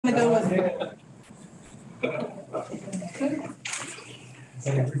So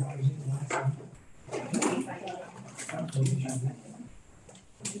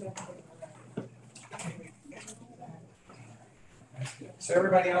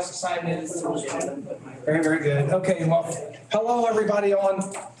everybody else assigned in? Very, very good. Okay, well, hello, everybody on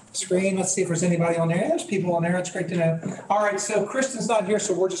screen. Let's see if there's anybody on there. There's people on there. That's great to know. All right, so Kristen's not here,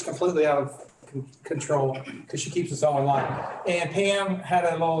 so we're just completely out of control because she keeps us all in line. And Pam had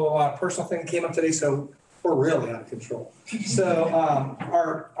a little personal thing that came up today, so we're really out of control. So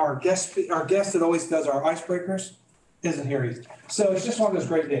our guest that always does our icebreakers isn't here either. So it's just one of those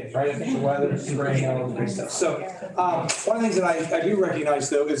great days, right? I think the weather is great, all the great stuff. So one of the things that I do recognize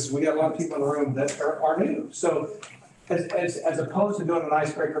though is we got a lot of people in the room that are new. So as opposed to doing an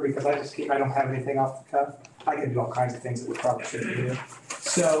icebreaker, because I don't have anything off the cuff, I can do all kinds of things that we probably shouldn't do.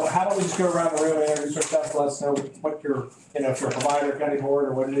 So how about we just go around the room and introduce ourselves, let us know what you're, if you're a provider, county board,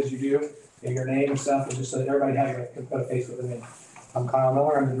 or what it is you do, and your name and stuff, and just so that everybody can put a face with the name. I'm Kyle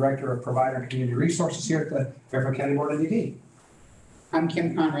Miller. I'm the Director of Provider and Community Resources here at the Fairfield County Board of ED. I'm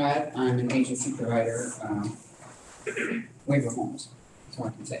Kim Conrad. I'm an agency provider, waiver homes. That's all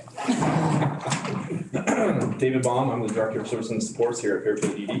I can say. David Baum. I'm the Director of Services and Supports here at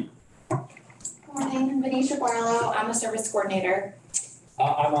Fairfield ED. Morning, Venetia Barlow. I'm a service coordinator.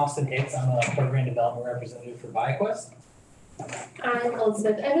 I'm Austin Hicks. I'm a program development representative for ViaQuest. I'm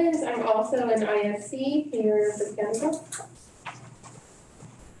Elizabeth Evans. I'm also an IFC here with Denver.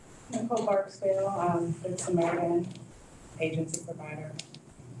 Nicole Barksdale, Good Samaritan, agency provider.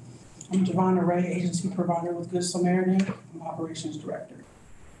 I'm Javonna Ray, agency provider with Good Samaritan. I'm operations director.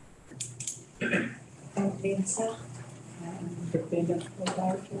 I'm Lisa.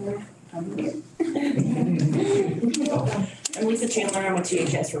 I'm Lisa Chandler. I'm with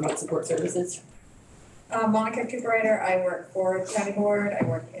THS Remote Support Services. Monica Cooperator. I work for the county board. I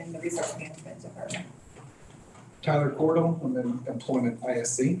work in the resource management department. Tyler Cordell. I'm an employment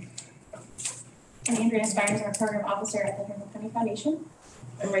ISC. I'm Andrea Spires. I'm a program officer at the Fairfield County Foundation.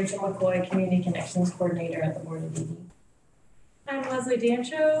 I'm Rachel McCoy, Community Connections Coordinator at the Board of ED. I'm Leslie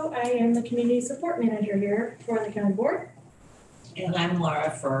Dancho. I am the community support manager here for the county board. And I'm Laura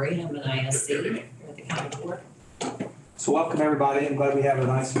Furry. I'm an ISC at the county board. So welcome everybody. I'm glad we have a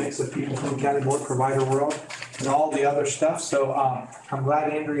nice mix of people from the county board, provider world, and all the other stuff. So I'm glad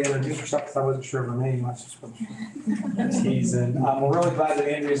Andrea introduced herself because I wasn't sure of her name. I was just teasing. We're really glad that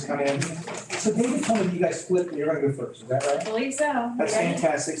Andrea's come in. So David told me you guys flipped and you're going to go first. Is that right? I believe so. That's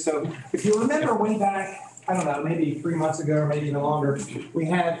fantastic. So if you remember way back, I don't know, maybe 3 months ago or maybe even longer, we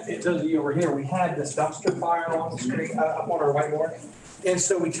had, those of you over here, we had this dumpster fire on the screen up on our whiteboard. And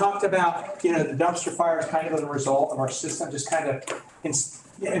so we talked about, the dumpster fire is kind of a result of our system just kind of,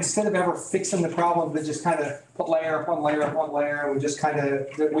 instead of ever fixing the problem, but just kind of put layer upon layer upon layer, and we just kind of,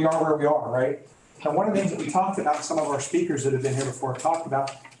 we are where we are, right? And one of the things that we talked about, some of our speakers that have been here before talked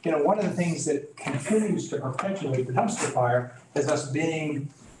about, one of the things that continues to perpetuate the dumpster fire is us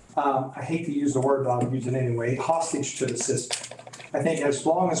being, I hate to use the word, but I'll use it anyway, hostage to the system. I think as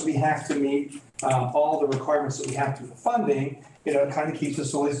long as we have to meet all the requirements that we have to for funding, it kind of keeps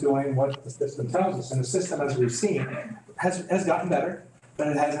us always doing what the system tells us. And the system, as we've seen, has gotten better, but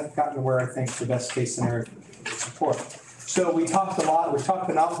it hasn't gotten to where I think the best case scenario for support. So we've talked an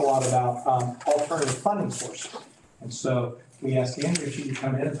awful lot about alternative funding sources. And so we asked Andrea if she could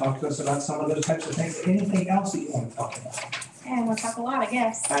come in and talk to us about some of those types of things. Anything else that you want to talk about? Yeah, we'll talk a lot, I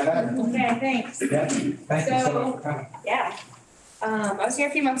guess. I know. Okay, thanks. Yeah, thank you so much for coming. Yeah. I was here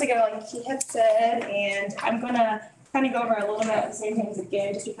a few months ago, like he had said, and I'm gonna kind of go over a little bit of the same things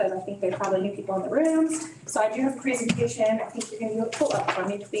again, just because I think there's probably new people in the rooms. So I do have a presentation. I think you're gonna pull up for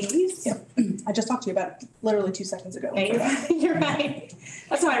me, please. Yeah. I just talked to you about it literally 2 seconds ago. Yeah, you're right.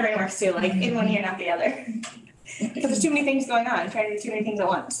 That's how my brain works too, like in one ear, not the other. Because there's too many things going on, trying to do too many things at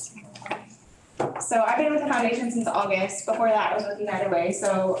once. So I've been with the foundation since August. Before that, I was with United Way.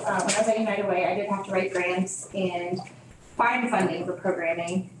 So when I was at United Way, I did have to write grants and find funding for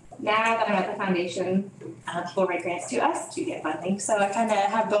programming. Now that I'm at the foundation, people write grants to us to get funding. So I kind of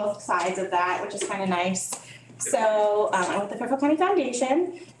have both sides of that, which is kind of nice. So I'm with the Fairfield County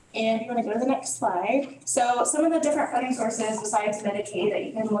Foundation. And you want to go to the next slide. So some of the different funding sources besides Medicaid that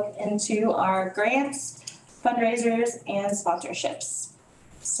you can look into are grants, fundraisers, and sponsorships.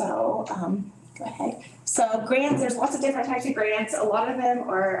 So go ahead. So grants, there's lots of different types of grants. A lot of them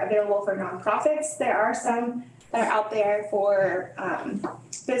are available for nonprofits. There are some that are out there for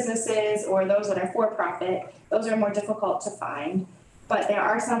businesses or those that are for profit. Those are more difficult to find, but there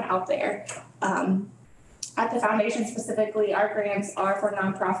are some out there. At the foundation specifically, our grants are for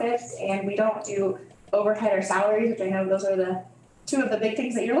nonprofits, and we don't do overhead or salaries, which I know those are the two of the big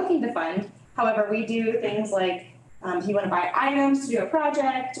things that you're looking to fund. However, we do things like if you wanna buy items to do a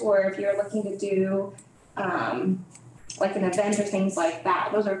project, or if you're looking to do, like an event or things like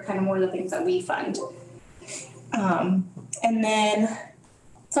that. Those are kind of more the things that we fund. And then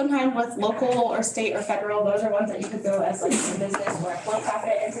sometimes with local or state or federal, those are ones that you could go as like a business or a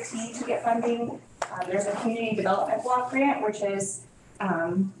for-profit entity to get funding. There's a community development block grant, which is,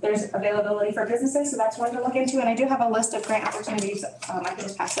 there's availability for businesses, so that's one to look into. And I do have a list of grant opportunities. I can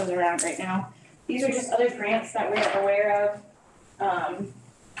just pass those around right now. These are just other grants that we're aware of,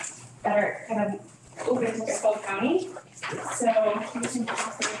 that are kind of open to Fayette County. So you can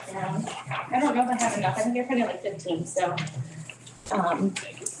pass it around. I don't know if I have enough. I think they're kind of like 15, so.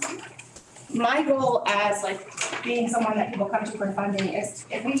 My goal as like being someone that people come to for funding is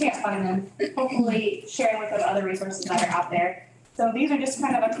if we can't fund them, hopefully sharing with them other resources that are out there. So these are just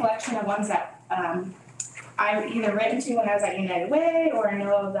kind of a collection of ones that I've either written to when I was at United Way or I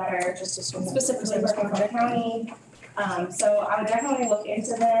know of that are just specifically working for the county. So I would definitely look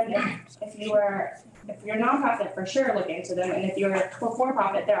into them. If you're nonprofit, for sure look into them. And if you're a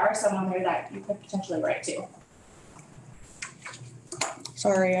for-profit, there are some on there that you could potentially write to.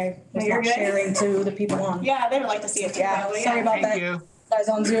 Sorry, I was No, you're not good. sharing to the people on. Yeah, they would like to see it too, Yeah, probably. sorry about that. Thank you. Guys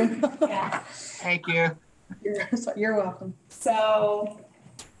on Zoom. Yeah. Thank you. You're welcome. So,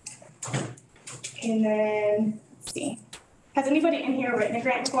 and then, let's see, has anybody in here written a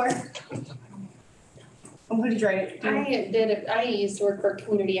grant before? What did you write? I used to work for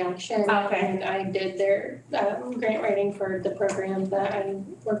Community Action. Okay. And I did their grant writing for the program that I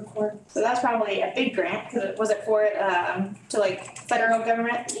worked for. So that's probably a big grant, because was it for, to like federal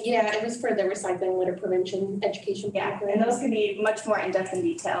government? Yeah, it was for the recycling litter prevention education Yeah, program. and those can be much more in-depth in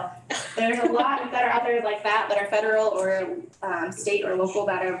detail. There's a lot that are out there like that are federal or state or local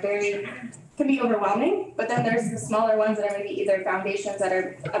that are can be overwhelming, but then there's the smaller ones that are maybe either foundations that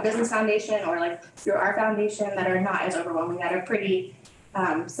are a business foundation or like through our foundation that are not as overwhelming, that are pretty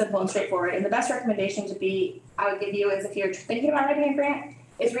simple and straightforward. And the best recommendation I would give you is if you're thinking about writing a grant,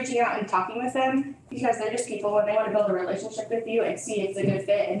 is reaching out and talking with them, because they're just people and they want to build a relationship with you and see if it's a good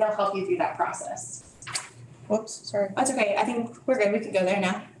fit, and they'll help you through that process. Whoops, sorry. That's okay, I think we're good, we can go there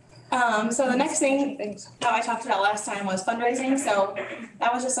now. So the next thing that I talked about last time was fundraising, so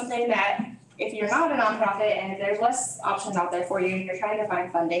that was just something that if you're not a nonprofit and if there's less options out there for you and you're trying to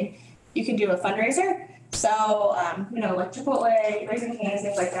find funding, you can do a fundraiser. So, like Chipotle, Raising Cane's,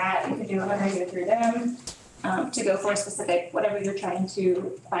 things like that, you can do a fundraiser through them to go for a specific, whatever you're trying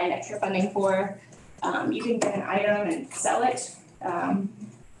to find extra funding for. You can get an item and sell it.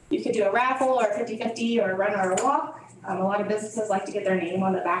 You could do a raffle or a 50-50 or a run or a walk. A lot of businesses like to get their name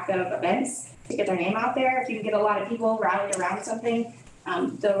on the back of events to get their name out there. If you can get a lot of people rallied around something,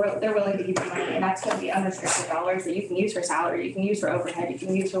 they're willing to give you money, and that's going to be unrestricted dollars that you can use for salary, you can use for overhead, you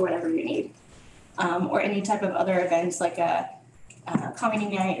can use for whatever you need. Or any type of other events like a comedy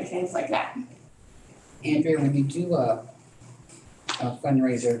night or things like that. Andrea, when you do a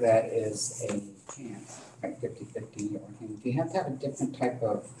fundraiser that is a chance, like 50-50 or anything, do you have to have a different type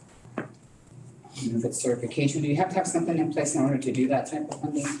of, if it's certification, do you have to have something in place in order to do that type of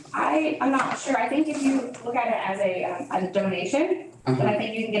funding? I'm not sure. I think if you look at it as a donation, then I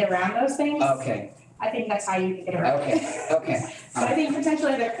think you can get around those things. Okay, I think that's how you can get around it. okay. So I think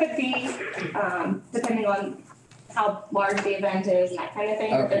potentially there could be, depending on how large the event is and that kind of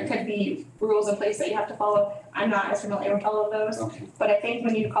thing, but there could be rules in place that you have to follow. I'm not as familiar with all of those, Okay, but I think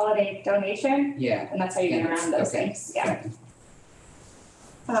when you call it a donation, yeah. and that's how you get around those Okay. things, yeah.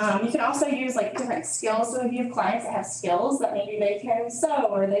 You can also use like different skills, so if you have clients that have skills that maybe they can sew,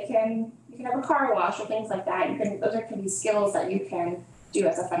 or you can have a car wash or things like that, those can be skills that you can do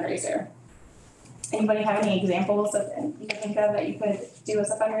as a fundraiser. Anybody have any examples that you can think of that you could do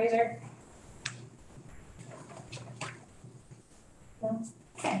as a fundraiser? No?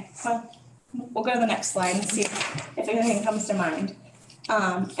 Okay, so we'll go to the next slide and see if anything comes to mind.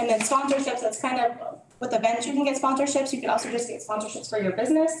 And then sponsorships, that's kind of, with events, you can get sponsorships. You can also just get sponsorships for your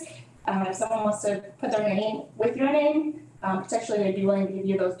business. If someone wants to put their name with your name, potentially they'd be willing to give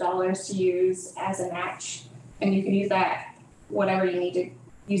you those dollars to use as a match. And you can use that, whatever you need to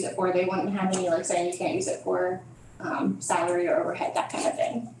use it for. They wouldn't have any like saying you can't use it for salary or overhead, that kind of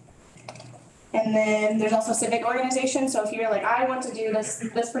thing. And then there's also civic organizations. So if you're like, I want to do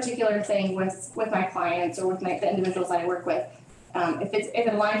this particular thing with my clients or with the individuals I work with, if it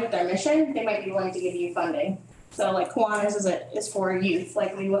aligns with their mission, they might be willing to give you funding. So like Kiwanis is for youth,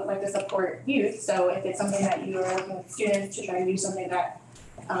 like we would like to support youth. So if it's something that you are working with students to try to do something that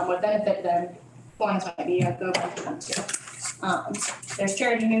would benefit them, Kiwanis might be a go for them too. There's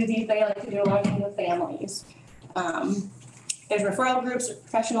charity newsies, they like to do a lot of things with families. There's referral groups,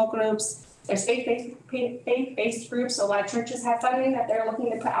 professional groups. There's faith-based groups, a lot of churches have funding that they're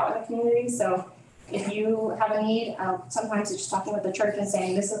looking to put out in the community, so if you have a need, sometimes it's just talking with the church and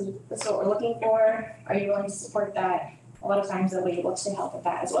saying, this is what we're looking for, are you willing to support that? A lot of times they'll be able to help with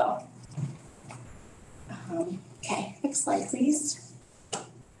that as well. Okay, next slide, please.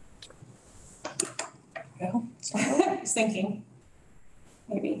 Go. Just thinking,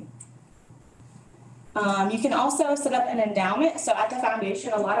 maybe. You can also set up an endowment. So at the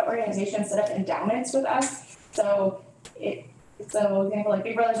foundation, a lot of organizations set up endowments with us. So for example, like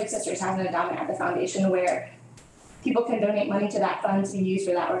Big Brothers Big Sisters has an endowment at the foundation where people can donate money to that fund to be used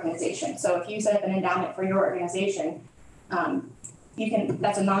for that organization. So if you set up an endowment for your organization,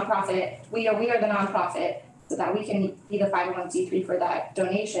 that's a nonprofit. We are the nonprofit, so that we can be the 501c3 for that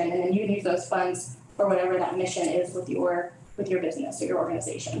donation, and then you can use those funds for whatever that mission is with your business or your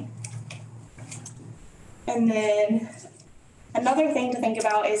organization. And then another thing to think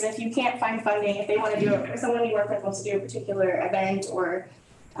about is if you can't find funding, if they want to do it, or someone you work with wants to do a particular event or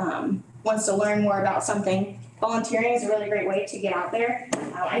wants to learn more about something, volunteering is a really great way to get out there.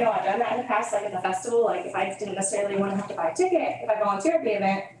 I know I've done that in the past, like at the festival, like if I didn't necessarily want to have to buy a ticket, if I volunteered at the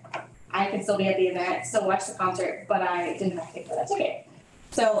event, I could still be at the event, still watch the concert, but I didn't have to pay for that ticket.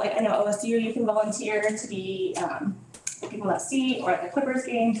 So like I know OSU, you can volunteer to be people that see or at the Clippers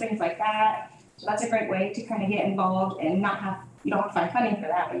games, things like that. So that's a great way to kind of get involved and you don't have to find funding for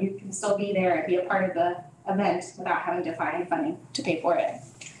that, but you can still be there and be a part of the event without having to find funding to pay for it.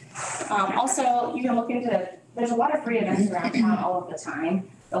 Also, you can look into, there's a lot of free events around town all of the time.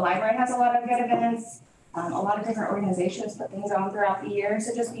 The library has a lot of good events. A lot of different organizations put things on throughout the year,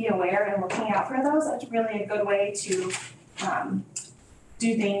 so just be aware and looking out for those. That's really a good way to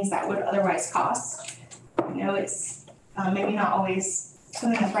do things that would otherwise cost. You know, it's maybe not always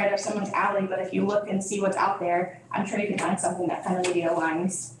something that's right up someone's alley, but if you look and see what's out there, I'm sure you can find something that kind of maybe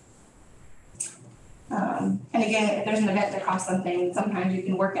aligns. And again, if there's an event that costs something, sometimes you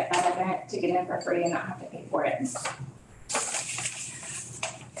can work at that event to get in for free and not have to pay for it.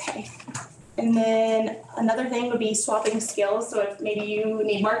 Okay. And then another thing would be swapping skills. So if maybe you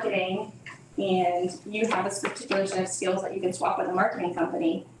need marketing and you have a particular set of skills that you can swap with a marketing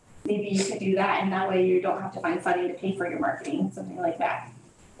company, maybe you could do that, and that way you don't have to find funding to pay for your marketing, something like that.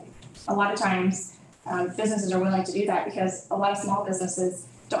 A lot of times, businesses are willing to do that because a lot of small businesses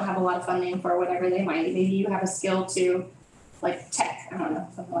don't have a lot of funding for whatever they might. Maybe you have a skill to, like tech, I don't know,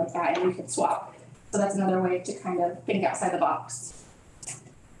 something like that, and you could swap. So that's another way to kind of think outside the box.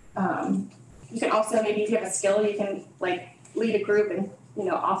 You can also, maybe if you have a skill, you can like lead a group and, you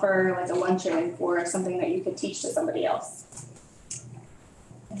know, offer like a luncheon for something that you could teach to somebody else.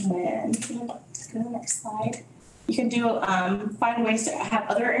 And then, let's go to the next slide. You can do, find ways to have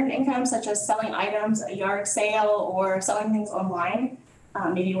other earned income, such as selling items, a yard sale, or selling things online.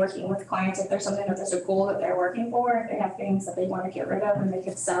 Maybe working with clients if there's something that there's a goal that they're working for, if they have things that they want to get rid of and they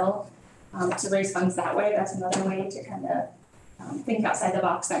could sell to raise funds that way. That's another way to kind of think outside the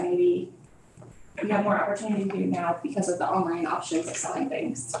box that maybe you have more opportunity to do now because of the online options of selling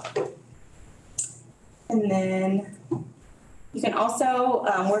things. And then you can also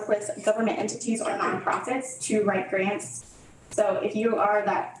work with government entities or nonprofits to write grants. So if you are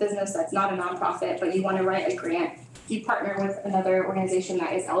that business that's not a nonprofit, but you want to write a grant, if you partner with another organization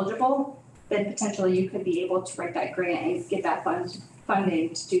that is eligible, then potentially you could be able to write that grant and get that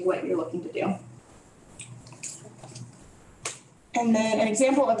funding to do what you're looking to do. And then an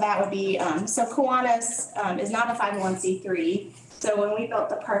example of that would be, so Kiwanis is not a 501c3. So when we built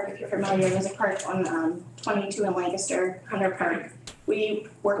the park, if you're familiar, there's a park on 22 in Lancaster, Hunter Park. We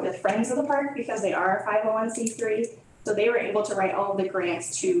worked with Friends of the Park because they are a 501c3. So they were able to write all of the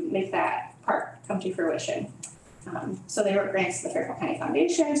grants to make that park come to fruition. So they wrote grants to the Fairfield County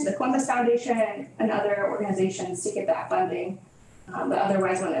Foundation, to the Columbus Foundation, and other organizations to get that funding. But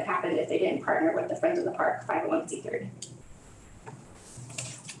otherwise wouldn't have happened if they didn't partner with the Friends of the Park 501c3.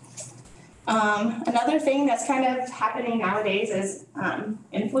 Another thing that's kind of happening nowadays is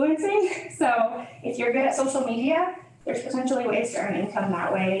influencing. So if you're good at social media, there's potentially ways to earn income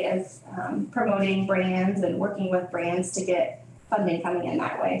that way as promoting brands and working with brands to get funding coming in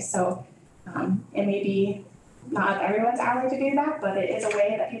that way. So it may be not everyone's alley to do that, but it is a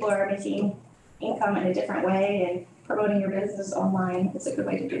way that people are making income in a different way, and promoting your business online is a good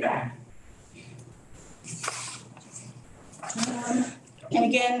way to do that. And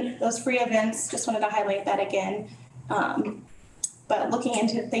again, those free events, just wanted to highlight that again. But looking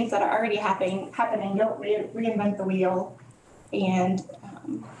into things that are already happening, don't reinvent the wheel, and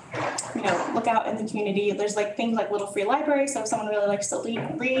you know, look out in the community. There's like things like little free libraries. So if someone really likes to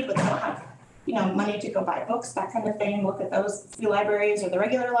read, but they don't have money to go buy books, that kind of thing, look at those free libraries or the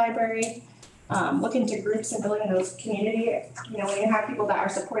regular library. Look into groups and building those community, when you have people that are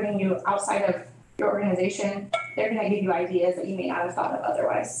supporting you outside of your organization, they're gonna give you ideas that you may not have thought of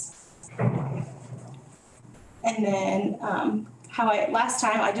otherwise. And then, last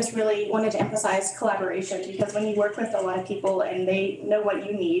time, I just really wanted to emphasize collaboration, because when you work with a lot of people and they know what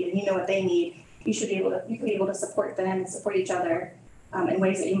you need and you know what they need, you can be able to support them and support each other in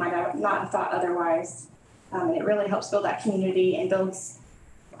ways that you might not have thought otherwise. And it really helps build that community and builds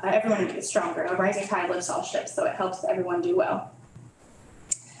everyone is stronger. A rising tide lifts all ships, so it helps everyone do well.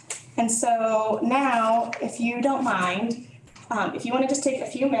 And so now, if you don't mind, if you want to just take a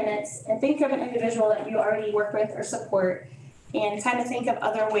few minutes and think of an individual that you already work with or support, and kind of think of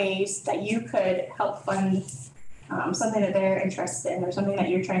other ways that you could help fund something that they're interested in or something that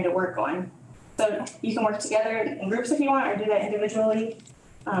you're trying to work on. So you can work together in groups if you want, or do that individually.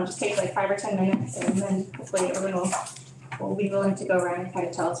 Just take like 5 or 10 minutes, and then hopefully everyone will be willing to go around and kind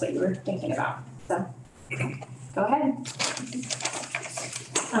of tell us what you were thinking about. So go ahead.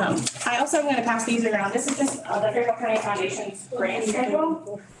 I also am going to pass these around. This is just the Fairfield County Foundation's grant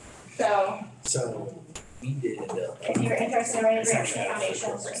schedule. So we did, If you're interested in writing grants actually,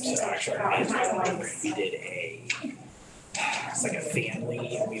 for foundations, we did it's like a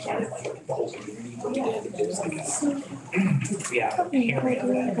family, and we wanted like the whole community put it in. It was like we have a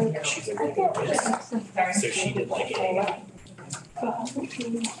parent that she's a really good artist. So she did like a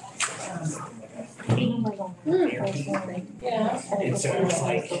Yeah. and so it was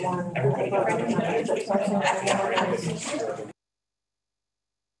like everybody got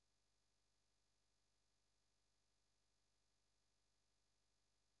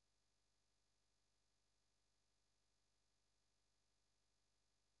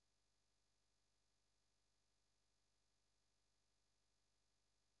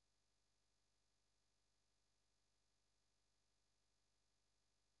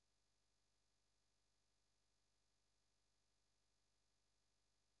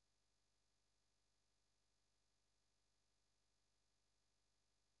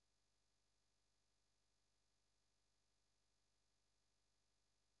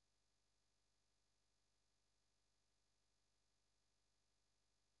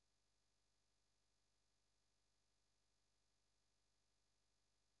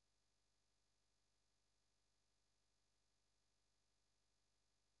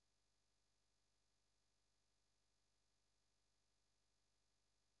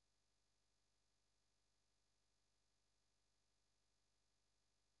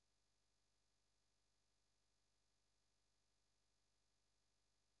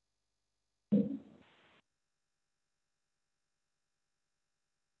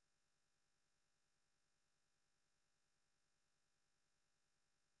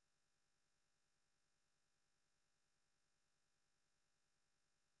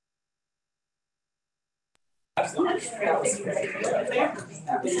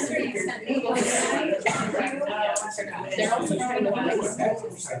They're also trying to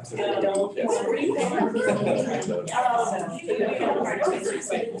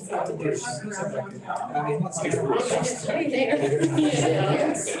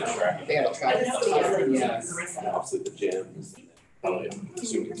They had a truck. Yeah. Obviously the gym is probably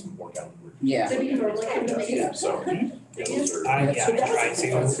assuming some workout. Yeah. Yeah, so those are. I tried to.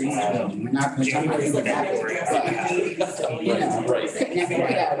 We're not gonna talk about that, but, you know, Right. connect with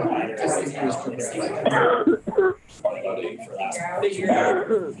that, just think it was progressive.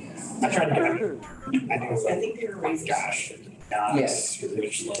 I tried to get, I think they were raised, gosh, Yes.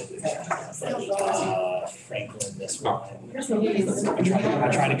 Franklin, this one. I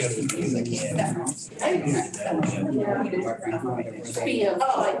try to go to as many as I can. Speaking of,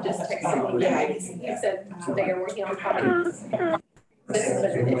 like, just texting, yeah, you said they are working on products.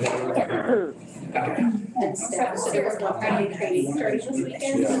 And stuff, so they're working on product training starting this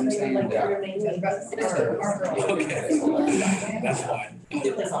weekend, and then like the remaining. Okay, that's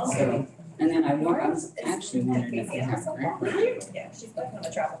fine. And then I was actually wondering if they have a grant writing. Yeah, she's working on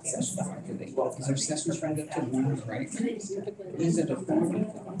the travel Is there sessions rendered to one, right? Is it a form?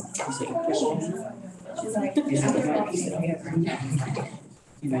 Is it official?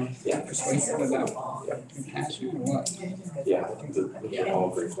 You know, persuasive about your passion or what? Yeah, I think that those are all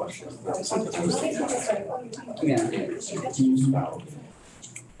great questions. That's something I was thinking about. Yeah. About, like,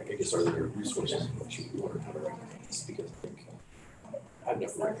 I guess, are there resources in which you want to have a recognize? Because I think I've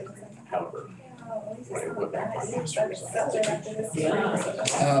never recognized, however, when I went back my master's. Oh,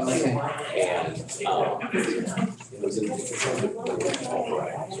 okay. And, those individuals have all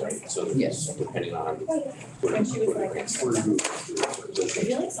varieties, right? So Yes. depending on putting grants through a certain I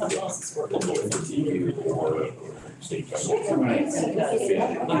feel like someone else is working. Or state federal. Right.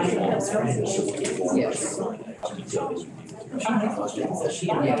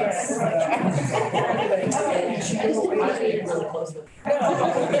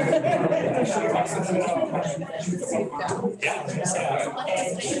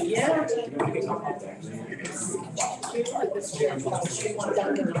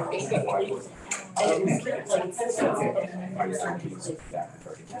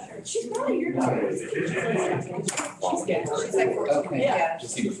 She's probably your daughter. She's good. She's like, Okay. yeah.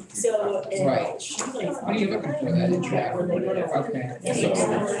 So, Right. and she's like. What are you looking for that in track? When they go to. Okay.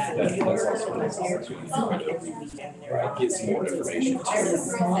 Right, get some more information. Is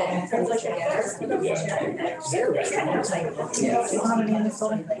there a restaurant?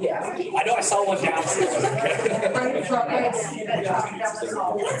 Yeah. I know I saw one downstairs.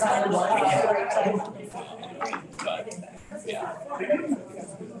 Yeah.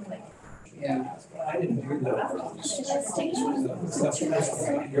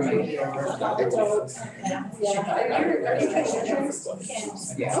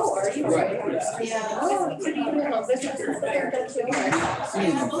 Yeah. Oh, are you? Right. Yeah. Oh, so do you know business there too?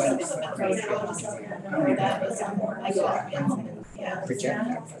 Yeah.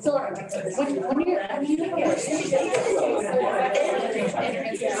 Projector. So when you're.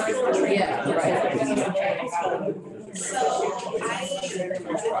 Yeah, right. So I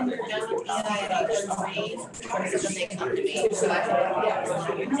when they come to me, so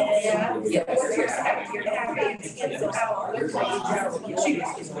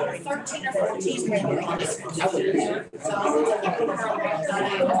Thirteen or 14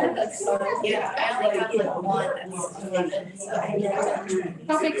 yeah, I only have like one that's 11, so.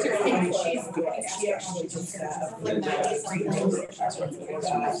 How big's your kid? She's good. She actually just like 90 something. I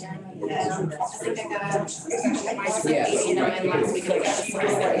think I got. Yeah. 89 last week. I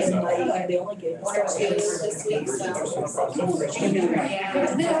got They only gave. one or two this week, so. Yeah.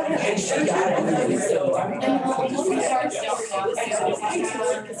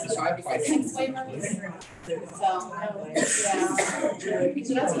 So I quite. So, yeah.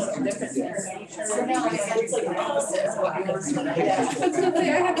 So that's what's the difference is. So now I have it's like opposite of what yours is. Yeah. I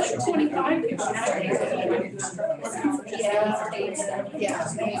have like 25 people. Yeah,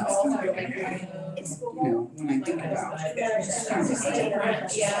 they all have like. You know, when I think about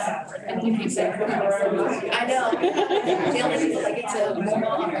Yeah, and you keep saying, I know, the only people that get to move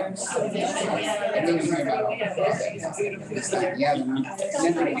on are subdivision, I think I'm right about it's like, yeah, And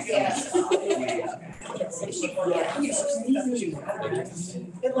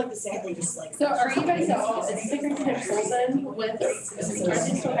like the sadly, just like. So are you guys all, is Superintendent Colson with, are they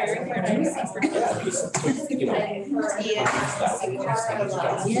still hiring for an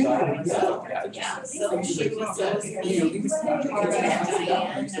Yeah, so she was just part of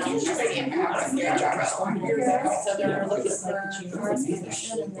Diane. So they're looking for a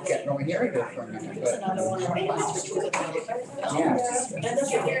position. get going here good for a minute, It's but another one of my yeah. And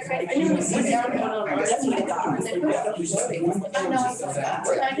that's what they're, I knew it was down, that's what I thought. I know, I saw that.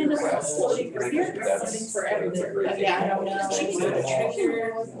 I didn't know it was floating for here, it's floating for everywhere. Yeah, I don't know. She was the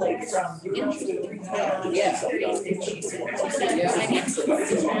treasurer, like from. Yeah.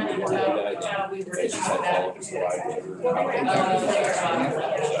 We were issued that.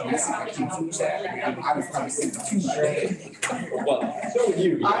 I can't use that. I was probably thinking too much. Well, so would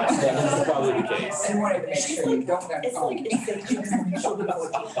you, yes, that's probably the case. I wanted to make sure you don't have It's like,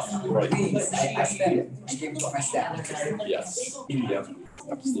 Please, I spend it, I give it to my staff. Yes, yeah,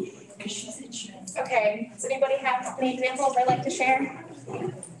 absolutely. Okay, does anybody have any examples they'd like to share?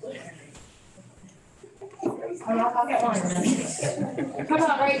 I'll pocket one. How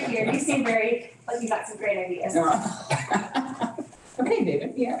about right here? You seem very, like you got some great ideas. Okay,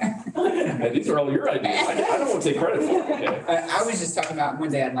 David, yeah. And these are all your ideas. I don't want to take credit for it, okay? I was just talking about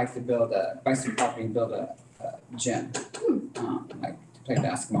one day I'd like to buy some property and build a gym. Like to play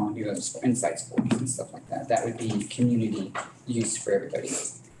basketball and do those inside sports and stuff like that. That would be community use for everybody,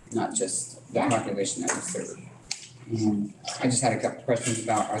 not just the population that we serve. And I just had a couple questions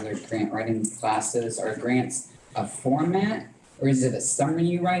about, are there grant writing classes? Are grants a format? Or is it a summary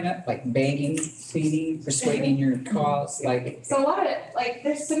you write up, like begging, pleading, persuading your cause, like? So a lot of, like,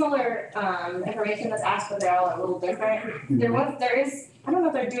 there's similar, information that's asked, but they're all a little different. There is, I don't know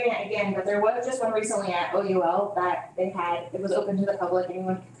if they're doing it again, but there was just one recently at OUL that they had, it was open to the public,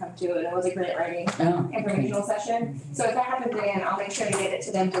 anyone could come to it, it was a grant writing Oh, informational session. So if that happens again, I'll make sure to get it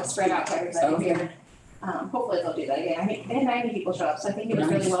to them to spread out to everybody Okay. here. Hopefully they'll do that again. I mean, they had 90 people show up, so I think it was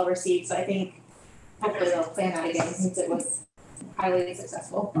really well received, so I think hopefully they'll plan that again since it was highly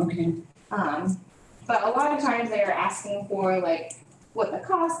successful. okay. But a lot of times they are asking for like what the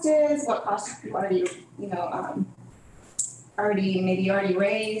cost is, what cost you already, already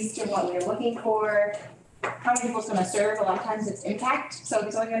raised and what we're looking for. How many people it's gonna serve, a lot of times it's impact, so if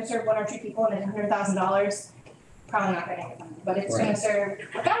it's only gonna serve 1 or 2 people and it's $100,000, probably not gonna get done. But if it's gonna serve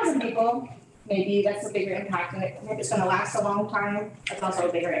 1,000 people, maybe that's a bigger impact, and if it's gonna last a long time, that's also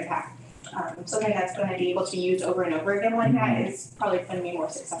a bigger impact. Something that's gonna be able to be used over and over again like that is probably gonna be more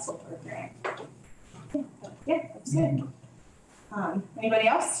successful for a grant. Yeah, that's good. Anybody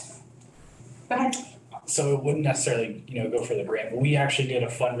else? Go ahead. So it wouldn't necessarily, go for the grant, but we actually did a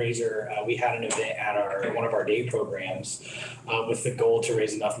fundraiser. We had an event at one of our day programs with the goal to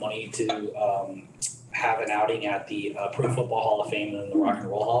raise enough money to have an outing at the Pro Football Hall of Fame and the Rock and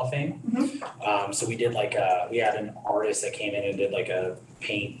Roll Hall of Fame. So we did we had an artist that came in and did like a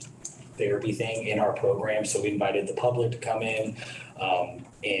paint therapy thing in our program. So we invited the public to come in.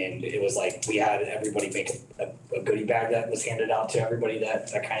 And it was like we had everybody make a goodie bag that was handed out to everybody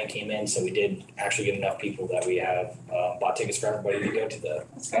that kind of came in. So we did actually get enough people that we have bought tickets for everybody to go to the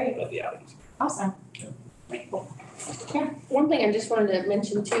outings. Awesome. Right, cool. Yeah, one thing I just wanted to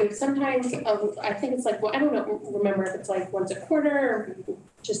mention too, sometimes I think it's like, well, I don't remember if it's like once a quarter or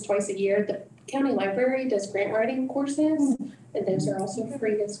just twice a year, the county library does grant writing courses, and those are also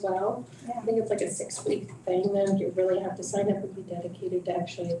free as well. Yeah. I think it's like a 6-week thing, then you really have to sign up and be dedicated to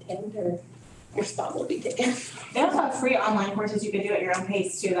actually attend, or your spot will be taken. They also have free online courses you can do at your own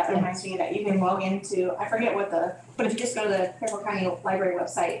pace too. That reminds me that you can log into, I forget but if you just go to the Fairfield County Library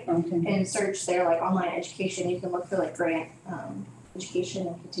website and search their like online education, you can look for like grant education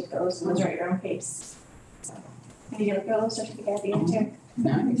and you can take those, and those are at your own pace. So, and you get a little certificate at the end too.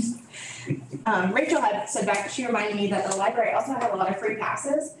 Nice. Rachel had said back, she reminded me that the library also had a lot of free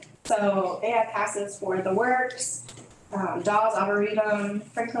passes. So they have passes for the Works, Dawes Arboretum,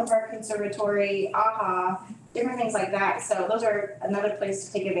 Franklin Park Conservatory, AHA, different things like that. So those are another place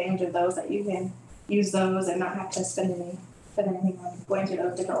to take advantage of those, that you can use those and not have to spend anything on going to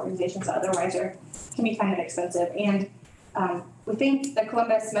those different organizations that otherwise can be kind of expensive. And we think the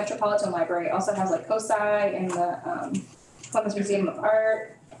Columbus Metropolitan Library also has like COSI and the Columbus Museum of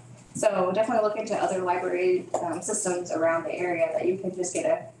Art. So definitely look into other library systems around the area that you can just get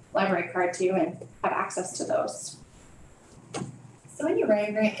a library card to and have access to those. So when you write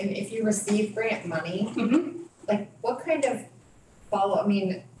a grant, and if you receive grant money, like what kind of follow up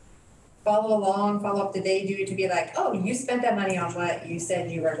did they do to be like, oh, you spent that money on what you said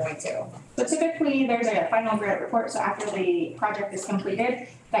you were going to? So typically there's a final grant report, so after the project is completed,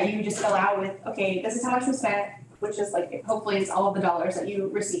 that you just fill out with, okay, this is how much we spent, which is like, hopefully it's all of the dollars that you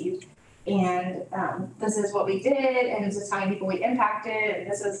received. And this is what we did, and this is how many people we impacted,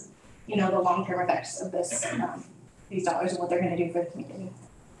 and this is, the long-term effects of this, these dollars and what they're gonna do for the community.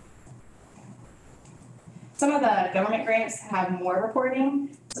 Some of the government grants have more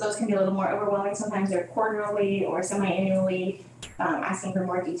reporting, so those can be a little more overwhelming. Sometimes they're quarterly or semi-annually, asking for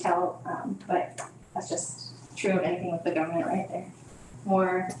more detail, but that's just true of anything with the government right there.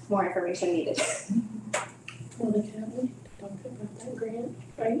 More information needed. Well, the county talked about that grant,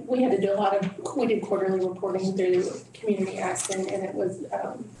 right? We had to do we did quarterly reporting through Community Aspen, and it was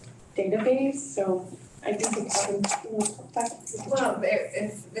database, so I think it happened. Well,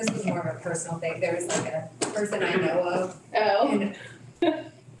 this was more of a personal thing. There was like a person I know of. Oh. In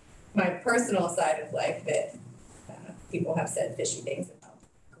my personal side of life that people have said fishy things about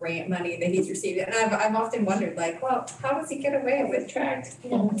grant money that he's received. And I've often wondered, like, well, how does he get away with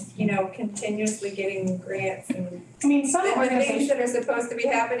continuously getting grants and some things that are supposed to be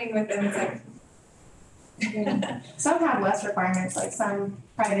happening with them? It's like, some have less requirements, like some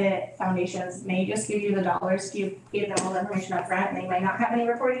private foundations may just give you the dollars, give them all the information up front, and they might not have any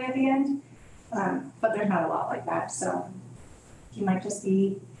reporting at the end. But there's not a lot like that, so you might just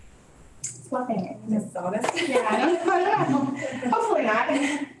be fluffing it. Dishonest? Yeah, hopefully not.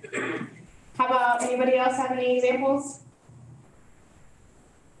 How about, anybody else have any examples?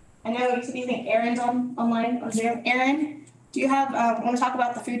 I know you said you think Aaron's online on Zoom. Aaron, do you have, want to talk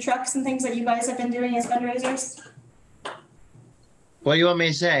about the food trucks and things that you guys have been doing as fundraisers? What do you want me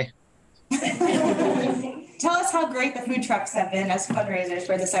to say? Tell us how great the food trucks have been as fundraisers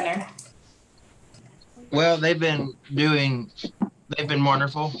for the center. Well, they've been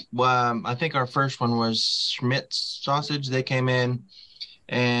wonderful. I think our first one was Schmidt's Sausage. They came in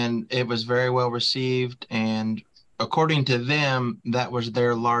and it was very well received. And according to them, that was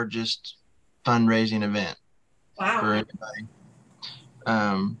their largest fundraising event. Wow. For anybody.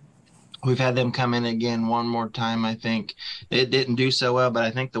 We've had them come in again one more time, I think. It didn't do so well, but I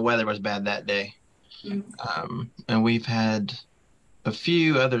think the weather was bad that day. And we've had a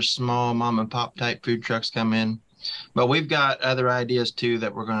few other small mom and pop type food trucks come in. But we've got other ideas too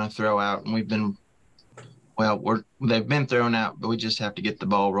that we're going to throw out, and they've been thrown out, but we just have to get the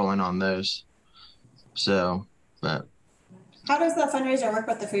ball rolling on those. So, but How does the fundraiser work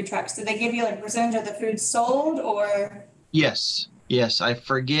with the food trucks? Do they give you like a percentage of the food sold, or? yes, I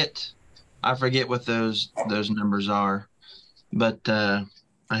forget what those numbers are, but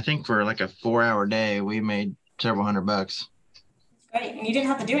I think for like a 4-hour day, we made several $100. Right, and you didn't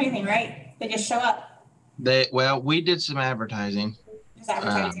have to do anything, right? They just show up. We did some advertising. Just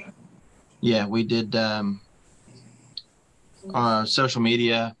advertising. Yeah, we did social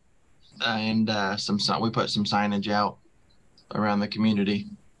media and we put some signage out around the community.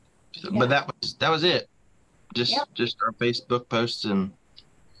 Yeah. But that was it. Just our Facebook posts, and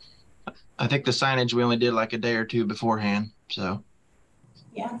I think the signage we only did like a day or two beforehand. So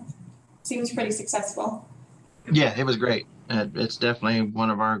Yeah, seems pretty successful. yeah, it was great. It's definitely going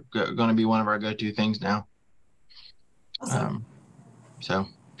to be one of our go-to things now. Awesome. So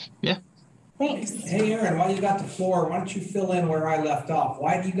yeah. Thanks. Hey, Aaron, while you got the floor, why don't you fill in where I left off?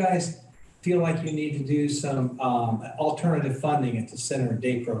 Why do you guys feel like you need to do some alternative funding at the Center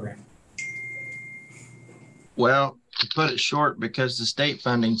Day program? Well, to put it short, because the state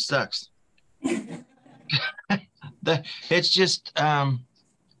funding sucks. It's just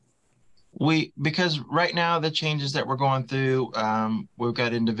because right now the changes that we're going through, we've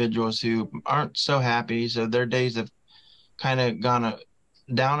got individuals who aren't so happy, so their days have kind of gone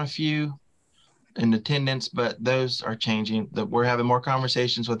down a few in attendance, but those are changing. We're having more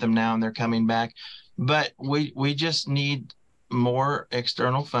conversations with them now, and they're coming back. But we just need more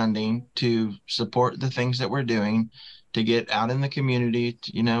external funding to support the things that we're doing, to get out in the community,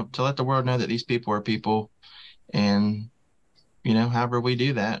 to let the world know that these people are people. And, however we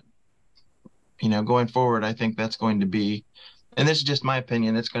do that, going forward, I think that's going to be, and this is just my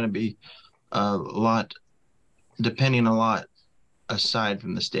opinion, it's going to be depending a lot aside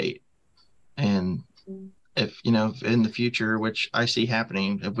from the state. And if in the future, which I see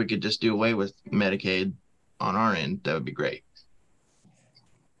happening, if we could just do away with Medicaid on our end, that would be great.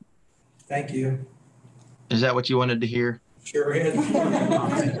 Thank you. Is that what you wanted to hear? Sure is.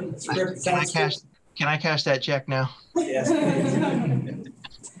 Can I cash that check now? Yes.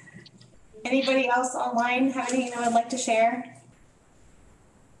 Anybody else online have anything they would like to share?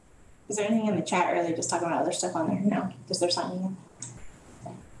 Is there anything in the chat, or are they just talking about other stuff on there? No, just they're signing in.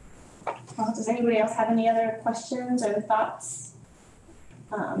 Well, does anybody else have any other questions or thoughts?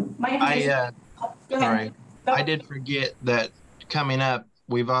 I did forget that coming up,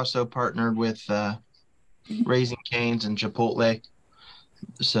 we've also partnered with Raising Cane's and Chipotle.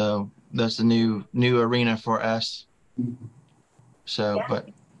 So that's a new arena for us. So, yeah. But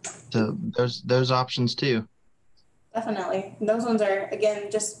those options too. Definitely. Those ones are, again,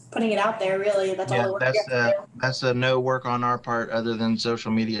 just putting it out there, really. That's all the work you have to do. That's no work on our part other than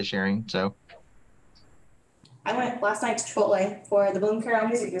social media sharing. So I went last night to Chipotle for the Bloom Carroll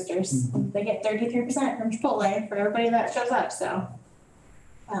Music Boosters. Mm-hmm. They get 33% from Chipotle for everybody that shows up. So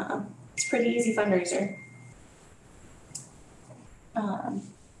it's a pretty easy fundraiser.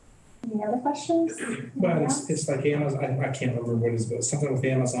 Any other questions? Well, it's like Amazon. I can't remember what it is, but something with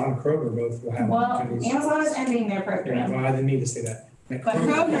Amazon and Kroger both will have. Well, Amazon is ending their program. Well, I didn't mean to say that. But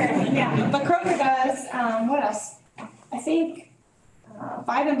Kroger does. What else? I think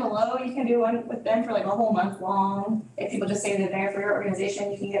 5 and below, you can do one with them for like a whole month long. If people just say they're there for your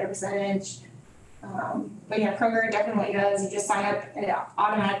organization, you can get a percentage. But yeah, Kroger definitely does. You just sign up and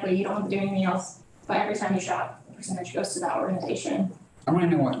automatically, you don't have to do anything else. But every time you shop, the percentage goes to that organization. I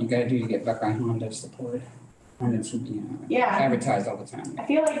want to know what you got to do to get Buckeye Honda support. Honda's, advertised all the time. I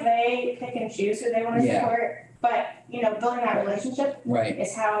feel like they pick and choose who they want to support, but building that relationship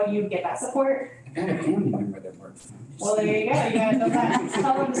is how you get that support. I got a family member that works for them. Well, there you go. You gotta build that.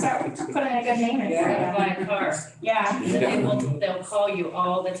 Tell them to start putting a good name in for you. Buy a car. Yeah. They'll call you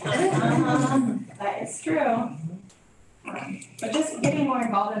all the time. That is true. But just getting more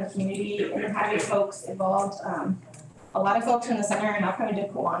involved in the community and having folks involved. A lot of folks in the center are now coming to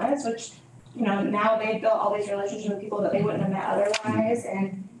Kiwanis, which, now they've built all these relationships with people that they wouldn't have met otherwise.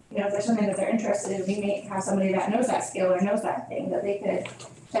 And, if there's something that they're interested in, we may have somebody that knows that skill or knows that thing that they could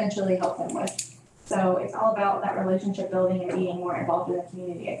potentially help them with. So it's all about that relationship building and being more involved in the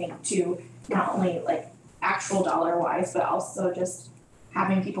community, I think, too, not only like actual dollar wise, but also just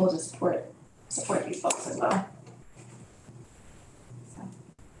having people to support these folks as well. So,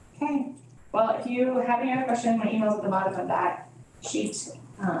 okay. Well, if you have any other questions, my email's at the bottom of that sheet.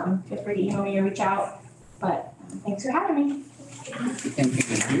 Feel free to email me or reach out. But thanks for having me.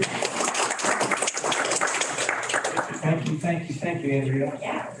 Thank you. Thank you, Andrea.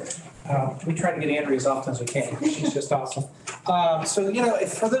 Yeah. We try to get Andrea as often as we can. She's just awesome. So,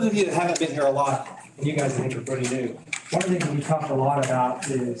 for those of you that haven't been here a lot, and you guys I think are pretty new, one of the things we talked a lot about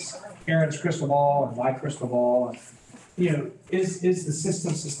is Aaron's crystal ball and my crystal ball. And, is the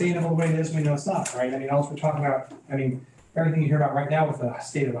system sustainable the way it is? We know it's not, right? I mean, all we're talking about, everything you hear about right now with the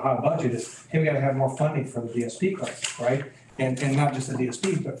state of the Ohio budget is, hey, we got to have more funding for the DSP crisis, right? And not just the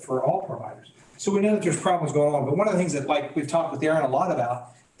DSP, but for all providers. So we know that there's problems going on. But one of the things that, like, we've talked with Aaron a lot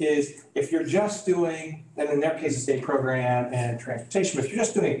about is if you're just doing, and in their case, a state program and transportation, but if you're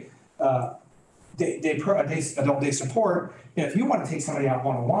just doing adult day support, if you want to take somebody out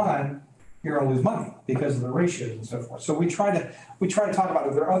one-on-one, you're going to lose money because of the ratios and so forth. So we try to talk about,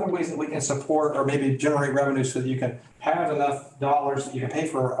 if there are other ways that we can support or maybe generate revenue so that you can have enough dollars that you can pay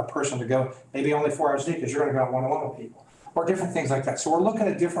for a person to go maybe only 4 hours a day because you're going to go out one-on-one with people, or different things like that. So we're looking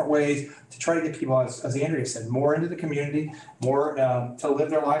at different ways to try to get people, as Andrea said, more into the community, more to live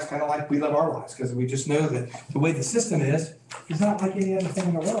their lives kind of like we live our lives, because we just know that the way the system is not like any other thing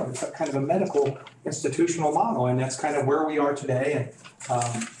in the world. It's kind of a medical institutional model, and that's kind of where we are today and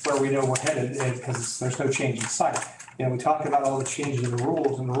where we know we're headed, because there's no change in sight. We talk about all the changes in the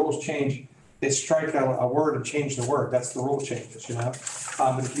rules, and the rules change. They strike a word and change the word. That's the rule changes, But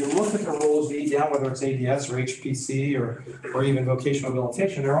if you look at the rules down, whether it's ADS or HPC or even vocational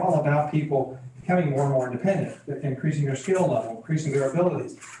rehabilitation, they're all about people becoming more and more independent, increasing their skill level, increasing their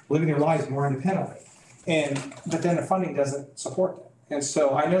abilities, living their lives more independently. But then the funding doesn't support that. And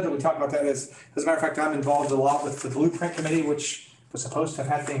so I know that we talk about that as a matter of fact, I'm involved a lot with the Blueprint Committee, which was supposed to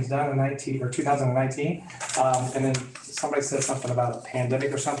have had things done in 2019. And then somebody said something about a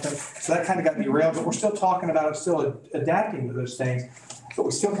pandemic or something. So that kind of got derailed, but we're still talking about it, still adapting to those things. But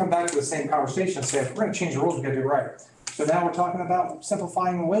we still come back to the same conversation and say, if we're going to change the rules, we got to do it right. So now we're talking about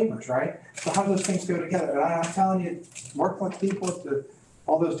simplifying the waivers, right? So how do those things go together? And I'm telling you, working with people at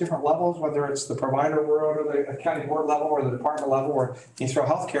all those different levels, whether it's the provider world or the county board level or the department level, or you throw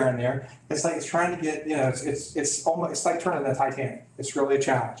healthcare in there, it's like it's trying to get, it's almost, it's like turning the Titanic. It's really a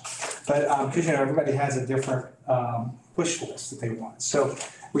challenge. But because everybody has a different push list that they want. So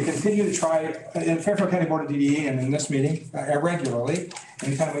we continue to try in Fairfield County Board of DDE and in this meeting regularly.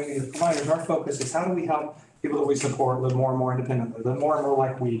 Anytime we as providers, our focus is how do we help people that we support live more and more independently, live more and more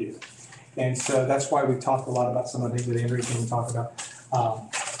like we do. And so that's why we've talked a lot about some of the things that Andrea can talk about.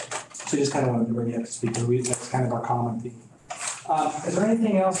 So just kind of wanted to bring you up to speed. That's kind of our common theme. Is there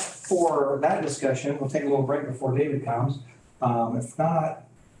anything else for that discussion? We'll take a little break before David comes. If not,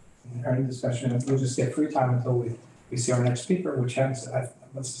 any discussion, we'll just get free time until we see our next speaker, which has,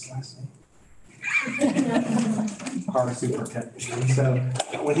 what's his last name? Our superintendent. So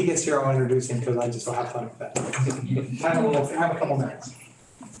when he gets here, I'll introduce him because I just will have fun with that. Have a couple minutes.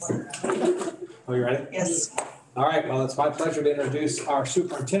 Are you ready? Yes. All right, well, it's my pleasure to introduce our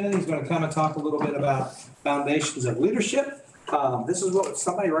superintendent. He's going to come and talk a little bit about foundations of leadership. This is what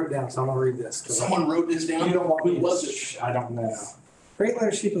somebody wrote down, so I'm going to read this. Someone wrote this down? You don't want me Who was it? I don't know. Great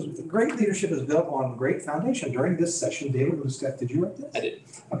leadership is built on great foundation. During this session, David will discuss, did you write this? I did.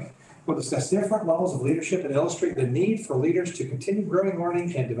 Okay. We'll discuss different levels of leadership and illustrate the need for leaders to continue growing,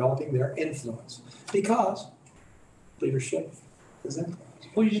 learning, and developing their influence. Because leadership is influence.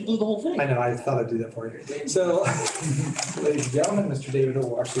 Well, you should do the whole thing. I know, I thought I'd do that for you. So, ladies and gentlemen, Mr. David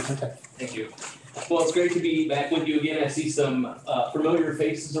Orr, our superintendent. Thank you. Well, it's great to be back with you again. I see some familiar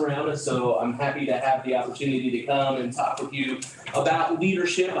faces around us, so I'm happy to have the opportunity to come and talk with you about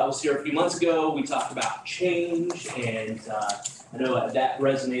leadership. I was here a few months ago. We talked about change, and I know that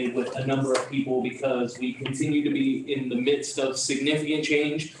resonated with a number of people because we continue to be in the midst of significant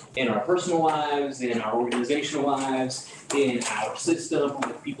change in our personal lives, in our organizational lives, in our system,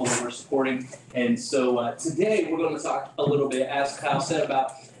 with people that we're supporting. And so today we're going to talk a little bit, as Kyle said,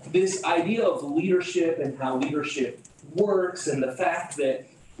 about this idea of leadership and how leadership works, and the fact that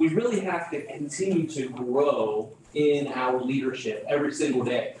we really have to continue to grow in our leadership every single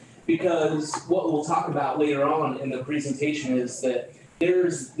day. Because what we'll talk about later on in the presentation is that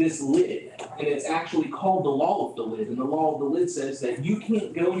there's this lid, and it's actually called the law of the lid. And the law of the lid says that you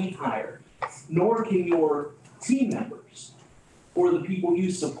can't go any higher, nor can your team members or the people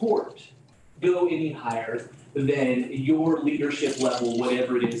you support go any higher than your leadership level,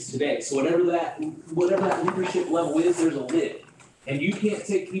 whatever it is today. So whatever that leadership level is, there's a lid. And you can't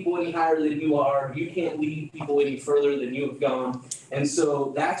take people any higher than you are. You can't lead people any further than you have gone. And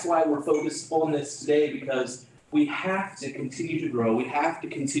so that's why we're focused on this today, because we have to continue to grow. We have to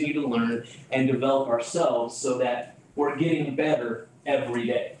continue to learn and develop ourselves so that we're getting better every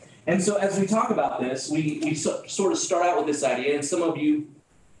day. And so as we talk about this, we sort of start out with this idea, and some of you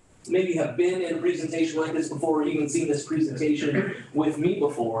maybe have been in a presentation like this before, or even seen this presentation with me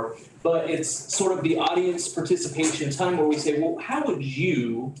before, but it's sort of the audience participation time where we say, well, how would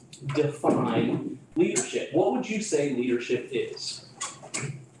you define leadership? What would you say leadership is?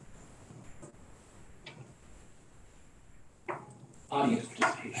 Audience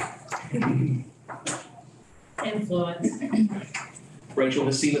participation. Influence. Rachel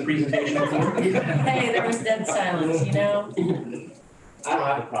has seen the presentation before. Hey, there was dead silence, you know? I don't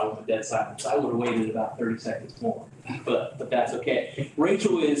have a problem with dead silence. I would have waited about 30 seconds more, but that's okay.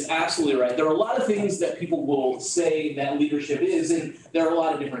 Rachel is absolutely right. There are a lot of things that people will say that leadership is, and there are a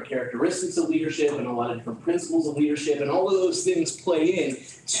lot of different characteristics of leadership and a lot of different principles of leadership, and all of those things play in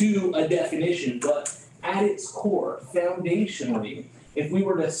to a definition. But at its core, foundationally, if we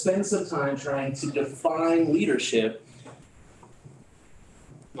were to spend some time trying to define leadership,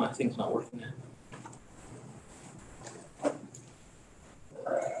 my thing's not working now.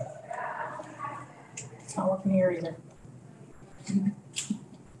 It's not working here either.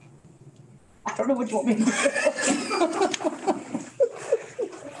 I don't know what you want me to do.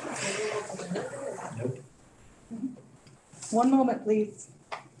 One moment, please.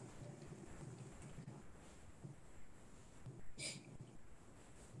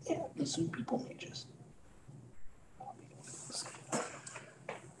 Yeah, some people may just.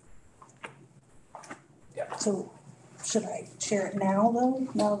 So should I share it now though?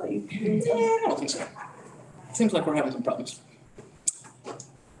 Now that you've. Yeah, I don't think so. Seems like we're having some problems.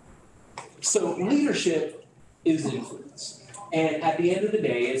 So leadership is influence. And at the end of the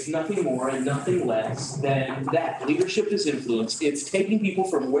day, it's nothing more and nothing less than that. Leadership is influence. It's taking people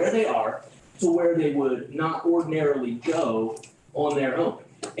from where they are to where they would not ordinarily go on their own.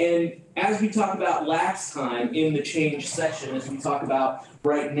 And as we talked about last time in the change session, as we talk about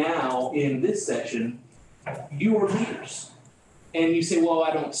right now in this session, you are leaders. And you say, well,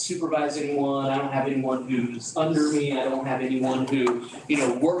 I don't supervise anyone. I don't have anyone who's under me. I don't have anyone who,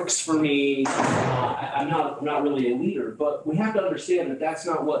 works for me. I'm not really a leader. But we have to understand that that's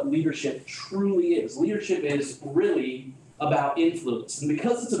not what leadership truly is. Leadership is really about influence. And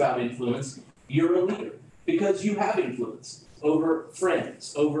because it's about influence, you're a leader. Because you have influence over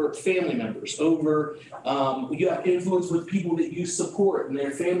friends, over family members, over you have influence with people that you support and their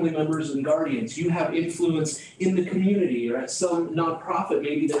family members and guardians. You have influence in the community or at some nonprofit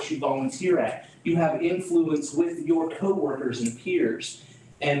maybe that you volunteer at. You have influence with your coworkers and peers.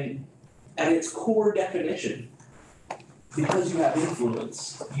 And at its core definition, because you have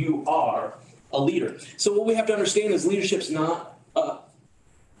influence, you are a leader. So what we have to understand is leadership's not a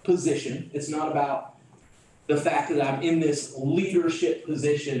position. It's not about the fact that I'm in this leadership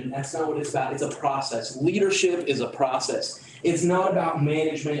position. That's not what it's about. It's a process. Leadership is a process. It's not about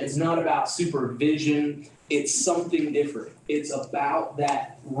management. It's not about supervision. It's something different. It's about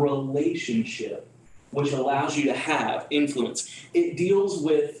that relationship which allows you to have influence. It deals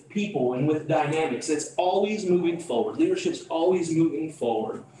with people and with dynamics. It's always moving forward. Leadership's always moving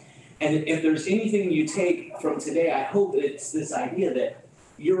forward. And if there's anything you take from today, I hope it's this idea that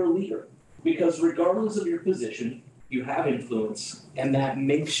you're a leader. Because regardless of your position, you have influence, and that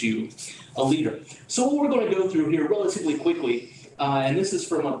makes you a leader. So what we're going to go through here relatively quickly, and this is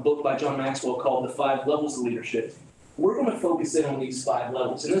from a book by John Maxwell called The 5 Levels of Leadership. We're going to focus in on these 5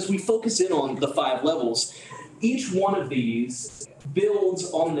 levels. And as we focus in on the 5 levels, each one of these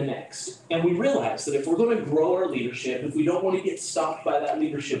builds on the next. And we realize that if we're going to grow our leadership, if we don't want to get stopped by that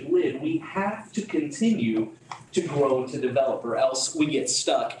leadership lid, we have to continue to grow and to develop, or else we get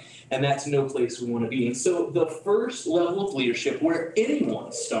stuck. And that's no place we want to be. And so the first level of leadership, where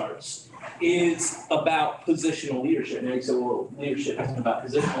anyone starts, is about positional leadership. Now you say, well, leadership isn't about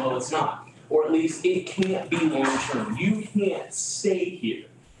position. Well, it's not. Or at least it can't be long-term. You can't stay here.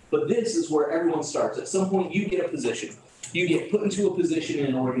 But this is where everyone starts. At some point, you get a position. You get put into a position in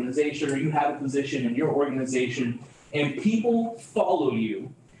an organization, or you have a position in your organization, and people follow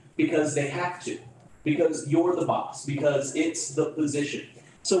you because they have to, because you're the boss, because it's the position.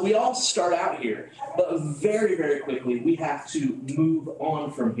 So we all start out here, but very, very quickly, we have to move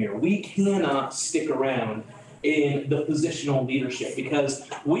on from here. We cannot stick around in the positional leadership because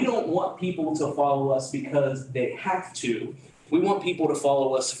we don't want people to follow us because they have to. We want people to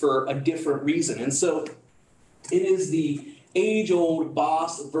follow us for a different reason. And so it is the age-old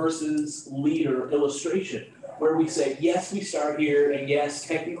boss versus leader illustration where we say, yes, we start here, and yes,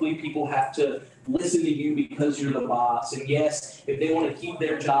 technically people have to listen to you because you're the boss, and yes, if they want to keep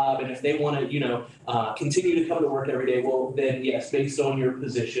their job and if they want to, continue to come to work every day, well, then yes, based on your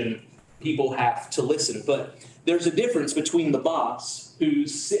position, people have to listen. But there's a difference between the boss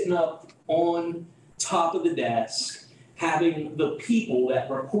who's sitting up on top of the desk, having the people that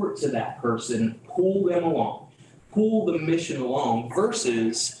report to that person pull them along, pull the mission along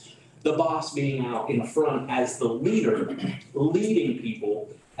versus the boss being out in front as the leader, leading people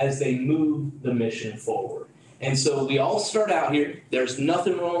as they move the mission forward. And so we all start out here. There's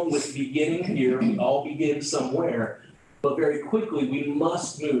nothing wrong with beginning here. We all begin somewhere. But very quickly, we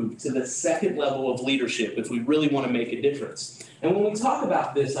must move to the second level of leadership if we really want to make a difference. And when we talk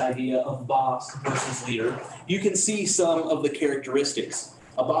about this idea of boss versus leader, you can see some of the characteristics.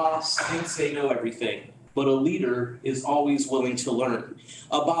 A boss thinks they know everything, but a leader is always willing to learn.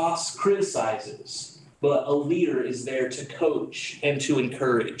 A boss criticizes, but a leader is there to coach and to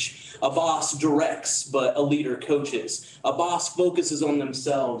encourage. A boss directs, but a leader coaches. A boss focuses on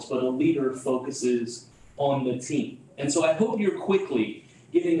themselves, but a leader focuses on the team. And so I hope you're quickly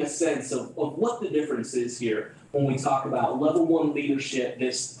getting a sense of what the difference is here when we talk about level 1 leadership,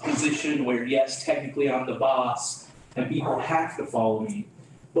 this position where, yes, technically I'm the boss and people have to follow me,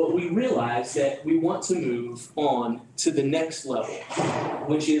 but we realize that we want to move on to the next level,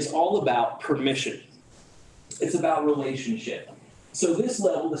 which is all about permission. It's about relationship. So this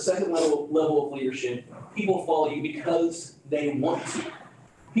level, the second level of leadership, people follow you because they want to.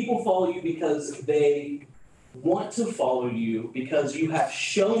 People follow you because they want to follow you because you have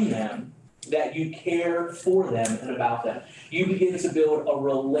shown them that you care for them and about them. You begin to build a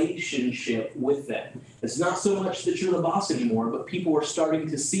relationship with them. It's not so much that you're the boss anymore, but people are starting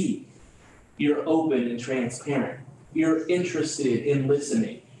to see you're open and transparent. You're interested in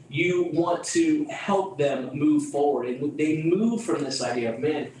listening. You want to help them move forward. And they move from this idea of,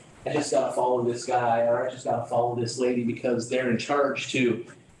 man, I just got to follow this guy or I just got to follow this lady because they're in charge to,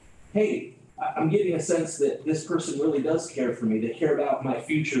 hey, I'm getting a sense that this person really does care for me. They care about my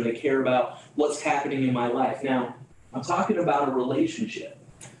future. They care about what's happening in my life. Now, I'm talking about a relationship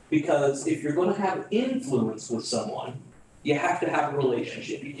because if you're going to have influence with someone, you have to have a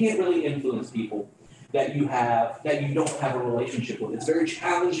relationship. You can't really influence people that you don't have a relationship with. It's very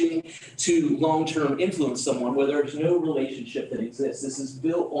challenging to long-term influence someone where there's no relationship that exists. This is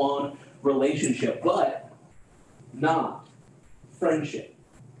built on relationship, but not friendship.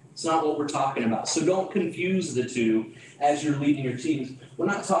 It's not what we're talking about. So don't confuse the two as you're leading your teams. We're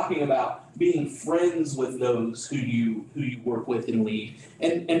not talking about being friends with those who you work with and lead.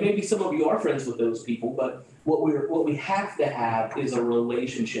 And maybe some of you are friends with those people, but what we have to have is a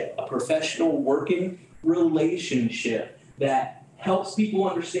relationship, a professional working relationship that helps people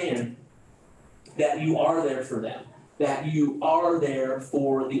understand that you are there for them, that you are there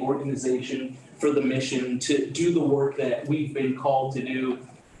for the organization, for the mission, to do the work that we've been called to do.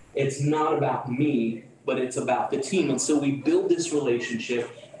 It's not about me, but it's about the team. And so we build this relationship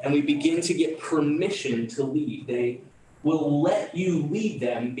and we begin to get permission to lead. They will let you lead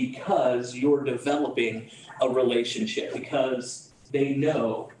them because you're developing a relationship, because they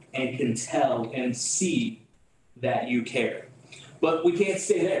know and can tell and see that you care. But we can't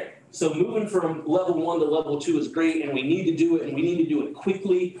stay there. So moving from level 1 to level 2 is great, and we need to do it, and we need to do it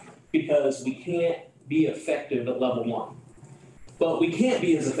quickly because we can't be effective at level 1. But we can't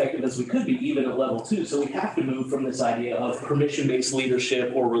be as effective as we could be even at level 2. So we have to move from this idea of permission-based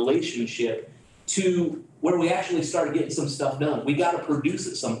leadership or relationship to where we actually start getting some stuff done. We got to produce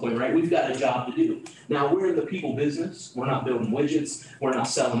at some point, right? We've got a job to do. Now, we're in the people business. We're not building widgets. We're not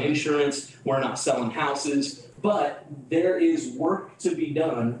selling insurance. We're not selling houses. But there is work to be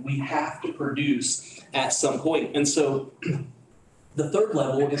done. We have to produce at some point. And so the third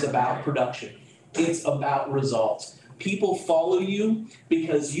level is about production. It's about results. People follow you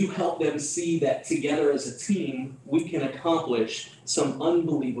because you help them see that together as a team, we can accomplish some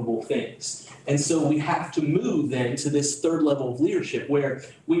unbelievable things. And so we have to move then to this third level of leadership where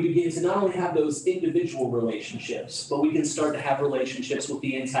we begin to not only have those individual relationships, but we can start to have relationships with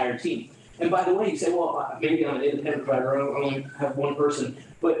the entire team. And by the way, you say, well, maybe I'm an independent provider, I only have one person,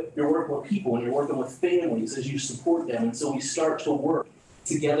 but you're working with people and you're working with families as you support them. And so we start to work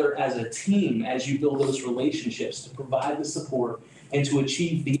together as a team as you build those relationships to provide the support and to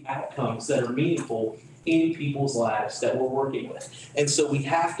achieve the outcomes that are meaningful in people's lives that we're working with. And so we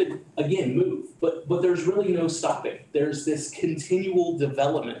have to, again, move, but there's really no stopping. There's this continual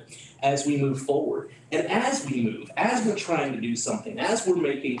development as we move forward. And as we move, as we're trying to do something, as we're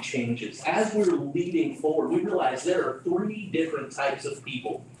making changes, as we're leading forward, we realize there are 3 different types of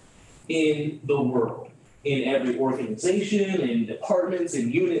people in the world. In every organization, in departments,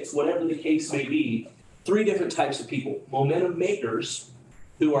 in units, whatever the case may be, 3 different types of people. Momentum makers,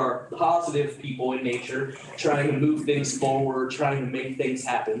 who are positive people in nature, trying to move things forward, trying to make things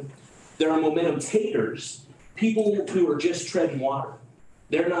happen. There are momentum takers, people who are just treading water.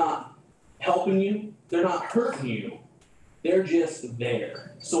 They're not helping you, they're not hurting you, They're just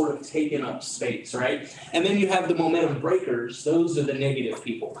there, sort of taking up space, right? And then you have the momentum breakers. Those are the negative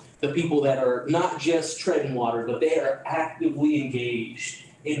people, the people that are not just treading water, but they are actively engaged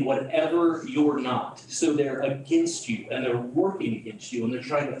in whatever you're not. So they're against you and they're working against you and they're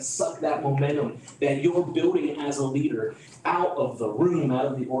trying to suck that momentum that you're building as a leader out of the room, out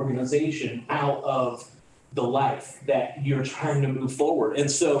of the organization, out of the life that you're trying to move forward. And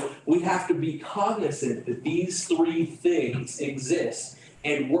so we have to be cognizant that these three things exist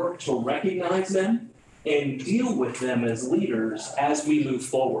and work to recognize them and deal with them as leaders as we move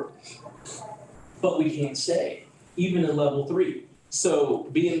forward. But we can't stay, even in level 3. So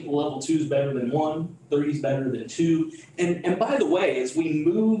being level 2 is better than 1, 3 is better than 2. And by the way, as we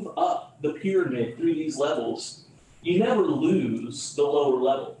move up the pyramid through these levels, you never lose the lower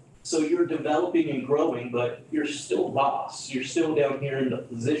level. So you're developing and growing, but you're still boss. You're still down here in the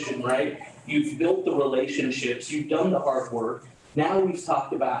position, right? You've built the relationships. You've done the hard work. Now we've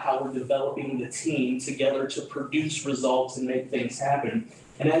talked about how we're developing the team together to produce results and make things happen.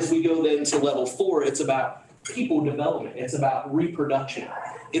 And as we go then to level 4, it's about people development. It's about reproduction.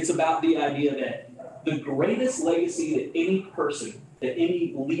 It's about the idea that the greatest legacy that any person, that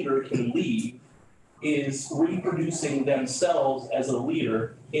any leader can leave is reproducing themselves as a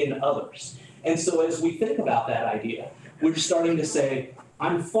leader in others. And so as we think about that idea, we're starting to say,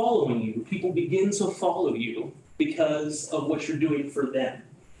 I'm following you. People begin to follow you because of what you're doing for them.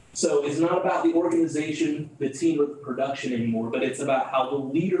 So it's not about the organization, the team, or the production anymore, but it's about how the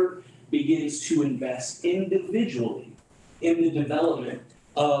leader begins to invest individually in the development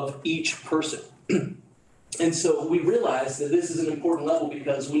of each person. And so we realize that this is an important level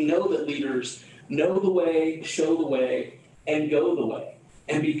because we know that leaders know the way, show the way, and go the way.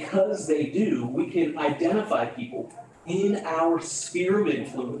 And because they do, we can identify people in our sphere of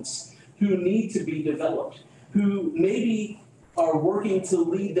influence who need to be developed, who maybe are working to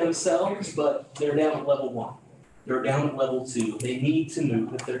lead themselves, but they're down at level 1. They're down at level 2. They need to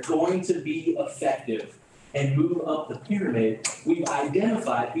move. If they're going to be effective and move up the pyramid, we've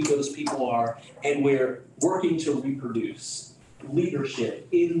identified who those people are, and we're working to reproduce leadership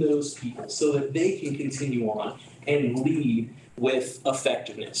in those people so that they can continue on and lead with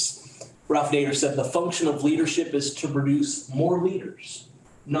effectiveness. Ralph Nader said the function of leadership is to produce more leaders,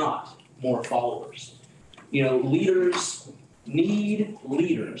 not more followers. You know, leaders need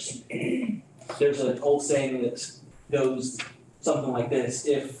leaders. There's an old saying that goes something like this: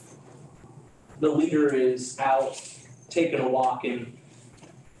 if the leader is out taking a walk and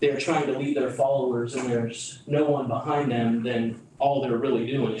they're trying to lead their followers and there's no one behind them, then all they're really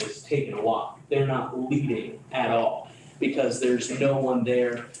doing is taking a walk. They're not leading at all because there's no one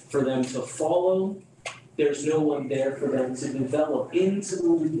there for them to follow. There's no one there for them to develop into the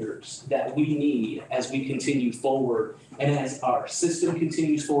leaders that we need as we continue forward and as our system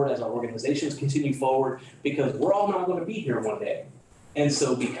continues forward, as our organizations continue forward, because we're all not going to be here one day. And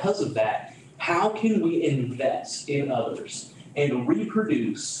so because of that, how can we invest in others and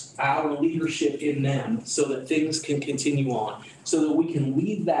reproduce our leadership in them so that things can continue on, so that we can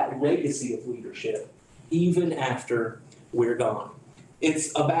leave that legacy of leadership even after we're gone?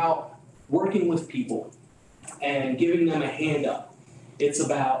 It's about working with people and giving them a hand up. It's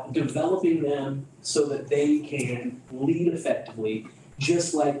about developing them so that they can lead effectively,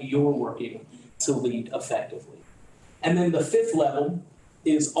 just like you're working to lead effectively. And then the 5th level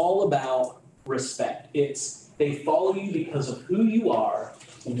is all about respect. They follow you because of who you are,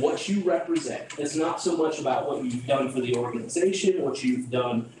 what you represent. It's not so much about what you've done for the organization, what you've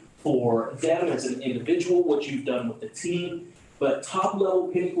done for them as an individual, what you've done with the team, but top-level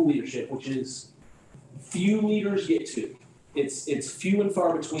pinnacle leadership, which is few leaders get to. It's few and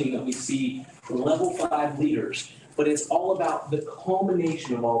far between that we see level 5 leaders, but it's all about the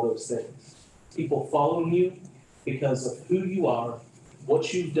culmination of all those things. People following you because of who you are,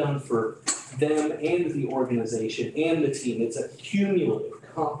 what you've done for them and the organization and the team. It's a cumulative,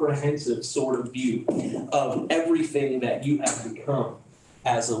 comprehensive sort of view of everything that you have become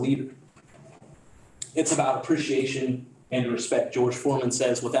as a leader. It's about appreciation and respect. George Foreman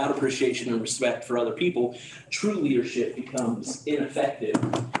says, without appreciation and respect for other people, true leadership becomes ineffective,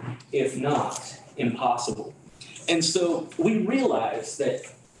 if not impossible. And so we realize that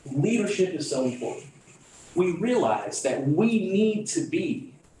leadership is so important. We realize that we need to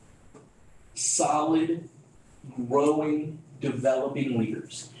be solid, growing, developing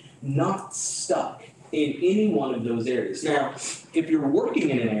leaders, not stuck in any one of those areas. Now, if you're working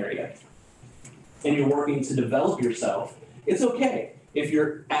in an area and you're working to develop yourself, it's okay if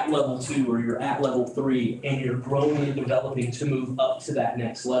you're at level 2 or you're at level 3 and you're growing and developing to move up to that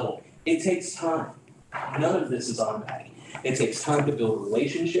next level. It takes time. None of this is automatic. It takes time to build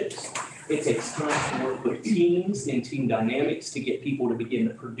relationships. It takes time to work with teams and team dynamics to get people to begin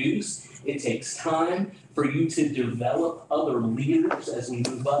to produce. It takes time for you to develop other leaders as we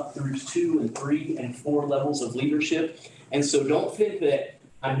move up through 2 and 3 and 4 levels of leadership. And so don't think that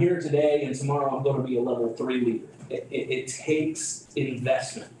I'm here today and tomorrow I'm going to be a level 3 leader. It takes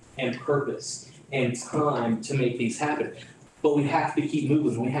investment and purpose and time to make these happen. But we have to keep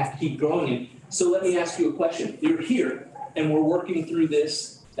moving. We have to keep growing. And so let me ask you a question. You're here and we're working through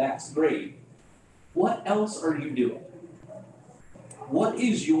this. That's great. What else are you doing? What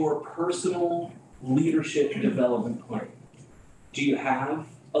is your personal leadership development plan? Do you have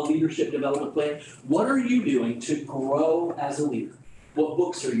a leadership development plan? What are you doing to grow as a leader? What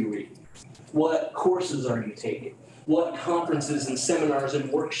books are you reading? What courses are you taking? What conferences and seminars and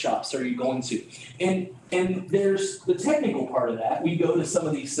workshops are you going to? And there's the technical part of that. We go to some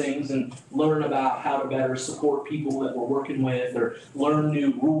of these things and learn about how to better support people that we're working with, or learn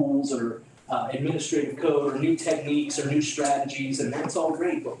new rules or administrative code or new techniques or new strategies, and that's all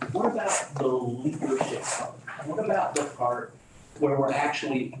great. But what about the leadership part? What about the part where we're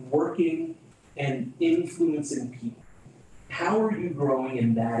actually working and influencing people? How are you growing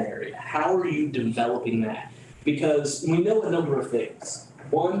in that area? How are you developing that? Because we know a number of things.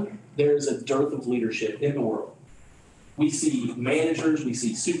 One, there's a dearth of leadership in the world. We see managers, we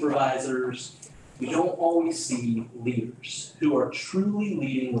see supervisors. We don't always see leaders who are truly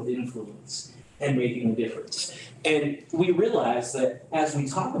leading with influence and making a difference. And we realize that as we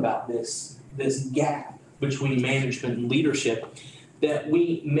talk about this gap between management and leadership, that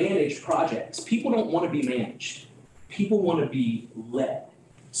we manage projects. People don't want to be managed. People want to be led.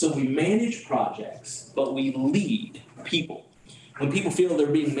 So we manage projects, but we lead people. When people feel they're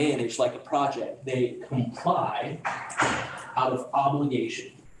being managed like a project, they comply out of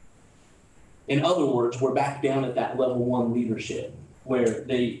obligation. In other words, we're back down at that level 1 leadership where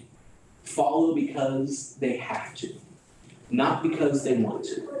they follow because they have to, not because they want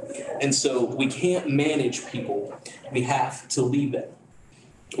to. And so we can't manage people, we have to lead them.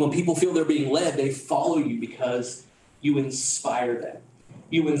 When people feel they're being led, they follow you because you inspire them.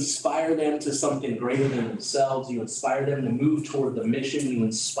 You inspire them to something greater than themselves. You inspire them to move toward the mission. You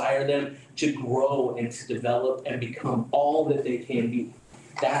inspire them to grow and to develop and become all that they can be.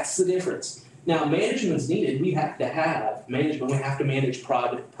 That's the difference. Now, management's needed. We have to have management. We have to manage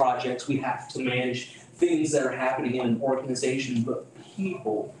projects. We have to manage things that are happening in an organization, but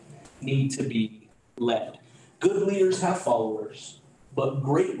people need to be led. Good leaders have followers, but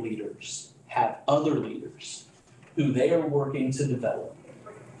great leaders have other leaders who they are working to develop,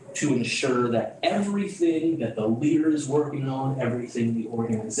 to ensure that everything that the leader is working on, everything the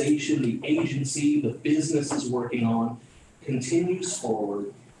organization, the agency, the business is working on continues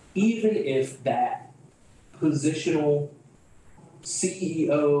forward, even if that positional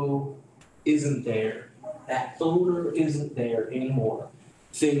CEO isn't there, that owner isn't there anymore,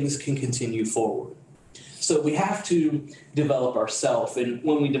 things can continue forward. So we have to develop ourselves, and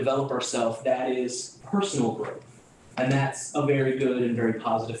when we develop ourselves, that is personal growth. And that's a very good and very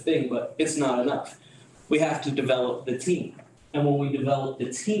positive thing, but it's not enough. We have to develop the team. And when we develop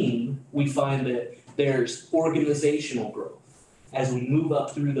the team, we find that there's organizational growth as we move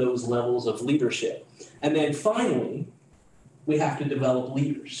up through those levels of leadership. And then finally, we have to develop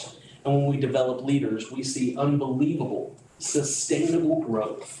leaders. And when we develop leaders, we see unbelievable, sustainable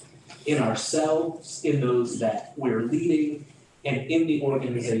growth in ourselves, in those that we're leading, and in the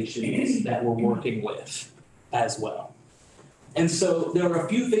organizations that we're working with as well. And so there are a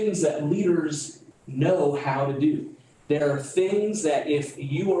few things that leaders know how to do. There are things that if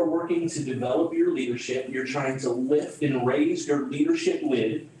you are working to develop your leadership, you're trying to lift and raise your leadership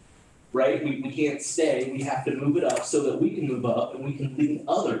lid, right? We can't stay, we have to move it up so that we can move up and we can lead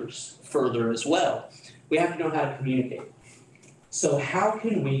others further as well. We have to know how to communicate. So how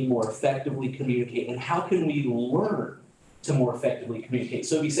can we more effectively communicate, and how can we learn to more effectively communicate?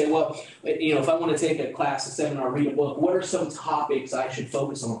 So if you say, well, if I want to take a class, a seminar, read a book, what are some topics I should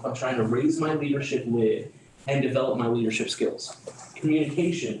focus on if I'm trying to raise my leadership lid and develop my leadership skills?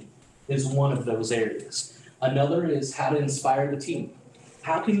 Communication is one of those areas. Another is how to inspire the team.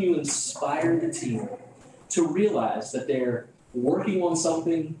 How can you inspire the team to realize that they're working on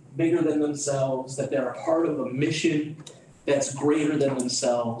something bigger than themselves, that they're a part of a mission that's greater than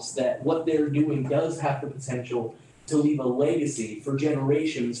themselves, that what they're doing does have the potential to leave a legacy for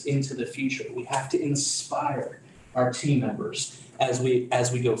generations into the future? We have to inspire our team members as we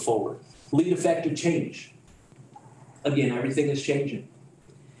go forward. Lead effective change. Again, everything is changing,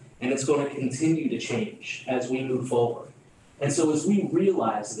 and it's going to continue to change as we move forward. And so as we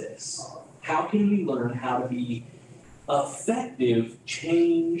realize this, how can we learn how to be effective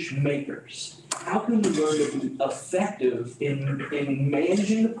change makers? How can we learn to be effective in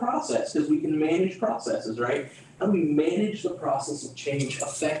managing the process? Because we can manage processes, right? How do we manage the process of change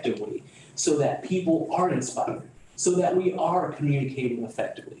effectively so that people are inspired, so that we are communicating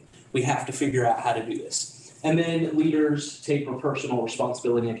effectively? We have to figure out how to do this. And then leaders take personal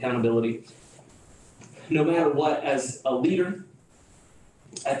responsibility and accountability. No matter what, as a leader,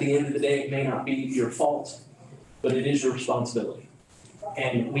 at the end of the day, it may not be your fault, but it is your responsibility.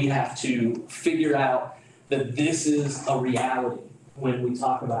 And we have to figure out that this is a reality when we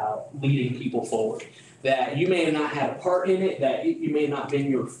talk about leading people forward. That you may not have a part in it, that you may not have been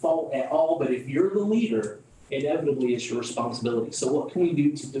your fault at all, but if you're the leader, inevitably it's your responsibility. So what can we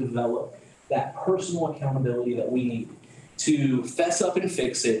do to develop that personal accountability that we need to fess up and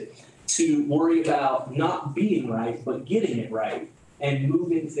fix it, to worry about not being right, but getting it right, and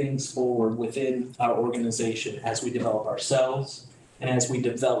moving things forward within our organization as we develop ourselves and as we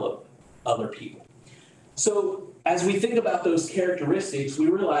develop other people. So as we think about those characteristics, we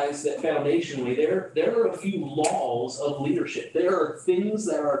realize that foundationally there are a few laws of leadership. There are things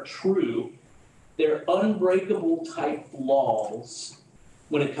that are true. They're unbreakable type laws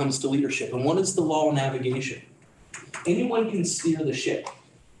when it comes to leadership. And one is the law of navigation. Anyone can steer the ship,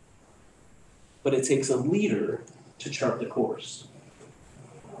 but it takes a leader to chart the course.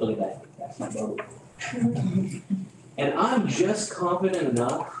 Look at that, that's my boat. And I'm just confident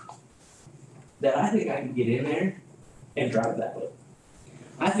enough that I think I can get in there and drive that boat.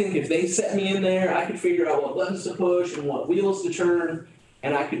 I think if they set me in there, I could figure out what buttons to push and what wheels to turn,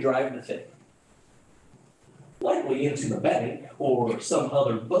 and I could drive the thing. Likely into the bank or some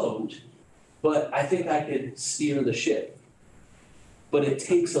other boat, but I think I could steer the ship. But it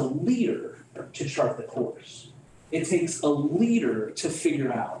takes a leader to chart the course. It takes a leader to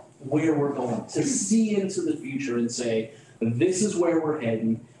figure out where we're going, to see into the future and say, this is where we're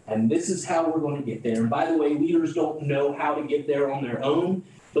heading, and this is how we're going to get there. And by the way, leaders don't know how to get there on their own,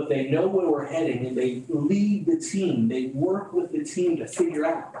 but they know where we're heading, and they lead the team. They work with the team to figure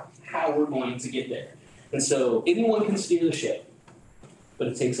out how we're going to get there. And so anyone can steer the ship, but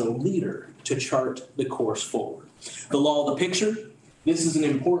it takes a leader to chart the course forward. The law of the picture, this is an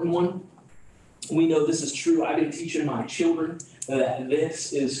important one. We know this is true. I've been teaching my children that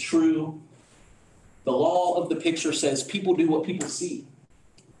this is true. The law of the picture says people do what people see.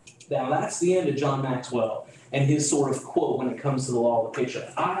 Now that's the end of John Maxwell and his sort of quote when it comes to the law of the picture.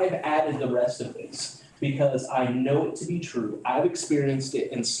 I've added the rest of this because I know it to be true. I've experienced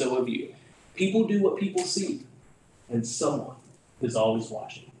it, and so have you. People do what people see, and someone is always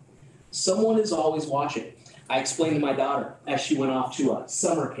watching. Someone is always watching. I explained to my daughter as she went off to a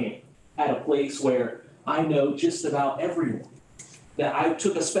summer camp at a place where I know just about everyone. That I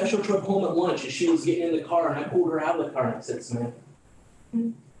took a special trip home at lunch and she was getting in the car and I pulled her out of the car and I said, Samantha,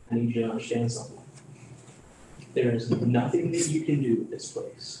 I need you to understand something. There is nothing that you can do at this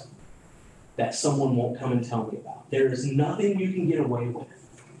place that someone won't come and tell me about. There is nothing you can get away with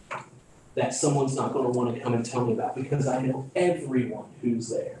that someone's not going to want to come and tell me about, because I know everyone who's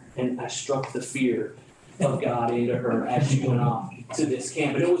there. And I struck the fear of God into her as she went off to this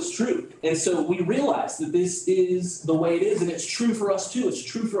camp. And it was true. And so we realized that this is the way it is. And it's true for us too. It's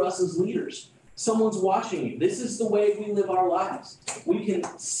true for us as leaders. Someone's watching you. This is the way we live our lives. We can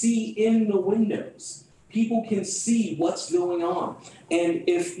see in the windows. People can see what's going on. And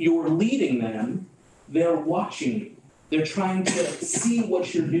if you're leading them, they're watching you. They're trying to see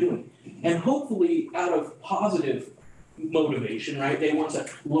what you're doing. And hopefully out of positive motivation, right? They want to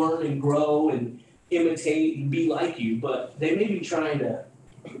learn and grow and imitate and be like you, but they may be trying to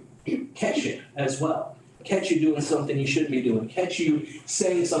catch it as well. Catch you doing something you shouldn't be doing. Catch you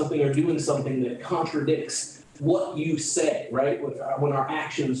saying something or doing something that contradicts what you say, right? When our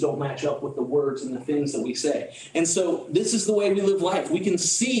actions don't match up with the words and the things that we say. And so this is the way we live life. We can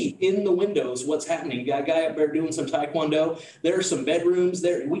see in the windows what's happening. You got a guy up there doing some taekwondo. There are some bedrooms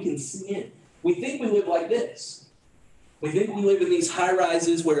there. We can see in. We think we live like this. We think we live in these high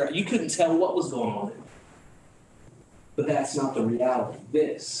rises where you couldn't tell what was going on. But that's not the reality.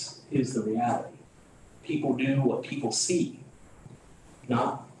 This is the reality. People do what people see,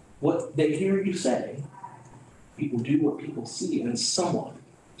 not what they hear you say. People do what people see, and someone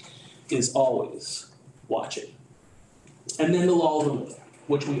is always watching. And then the law of the litter,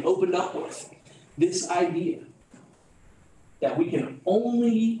 which we opened up with, this idea that we can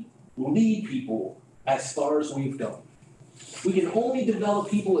only lead people as far as we've gone. We can only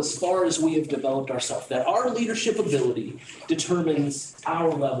develop people as far as we have developed ourselves. That our leadership ability determines our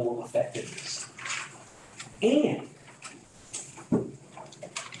level of effectiveness. And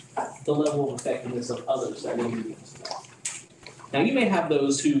the level of effectiveness of others that we're leading as well. Now, you may have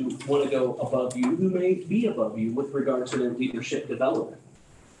those who want to go above you, who may be above you with regard to their leadership development.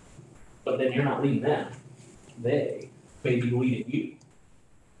 But then you're not leading them. They may be leading you.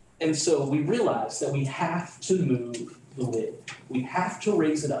 And so we realize that we have to move the lid. We have to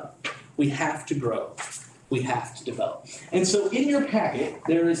raise it up. We have to grow. We have to develop. And so in your packet,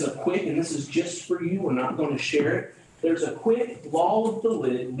 there is a quick, and this is just for you, we're not going to share it. There's a quick Law of the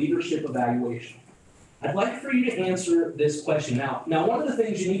Lid leadership evaluation. I'd like for you to answer this question. Now, one of the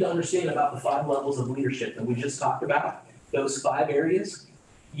things you need to understand about the 5 levels of leadership that we just talked about, those 5 areas,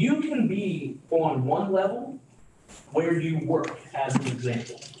 you can be on one level where you work, as an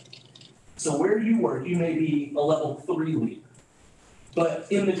example. So where you work, you may be a level 3 leader. But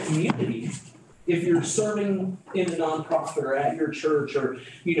in the community, if you're serving in a nonprofit or at your church, or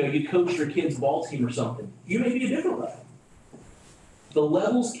you coach your kids' ball team or something, you may be a different level. The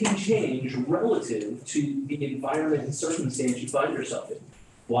levels can change relative to the environment and circumstance you find yourself in.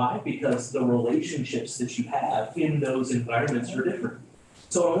 Why? Because the relationships that you have in those environments are different.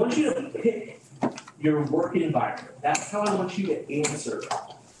 So I want you to pick your work environment. That's how I want you to answer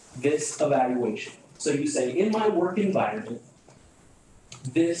this evaluation. So you say, in my work environment,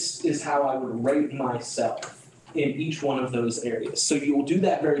 this is how I would rate myself in each one of those areas. So you will do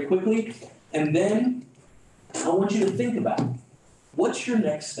that very quickly, and then I want you to think about, what's your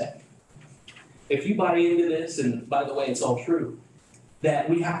next step? If you buy into this, and by the way, it's all true, that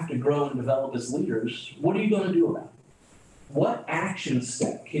we have to grow and develop as leaders, what are you going to do about it? What action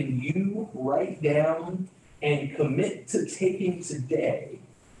step can you write down and commit to taking today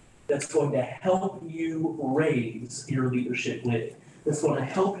that's going to help you raise your leadership lid? That's going to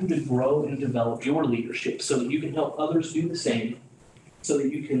help you to grow and develop your leadership so that you can help others do the same, so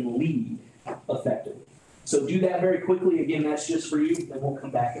that you can lead effectively. So do that very quickly. Again, that's just for you, and we'll come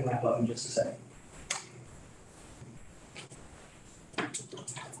back and wrap up in just a second.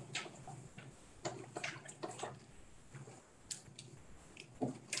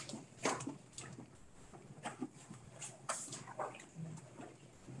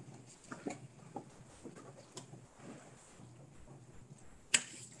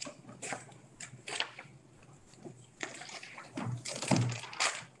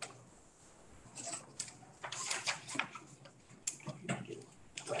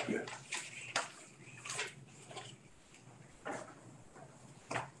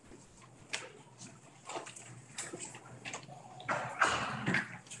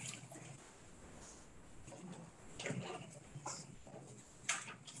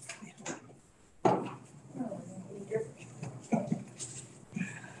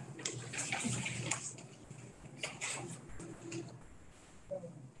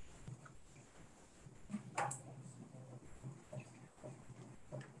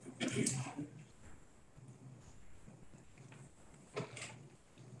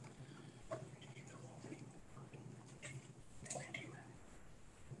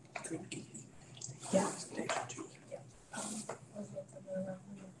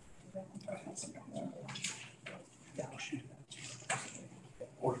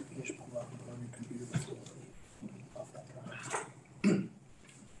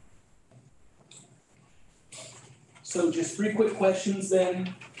 So just 3 quick questions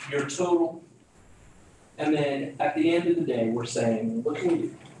then, your total. And then at the end of the day, we're saying, what can we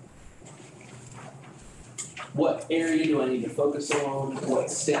do? What area do I need to focus on? What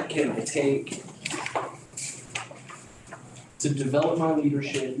step can I take to develop my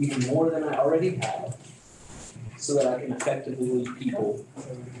leadership even more than I already have, so that I can effectively lead people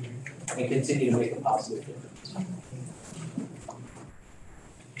and continue to make a positive difference?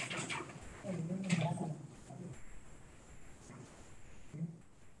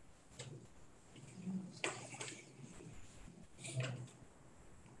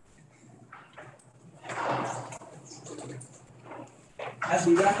 As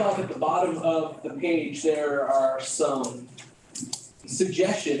we wrap up at the bottom of the page, there are some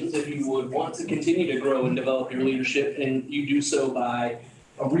suggestions if you would want to continue to grow and develop your leadership, and you do so by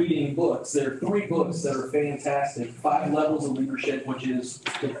reading books. There are 3 books that are fantastic. 5 Levels of Leadership, which is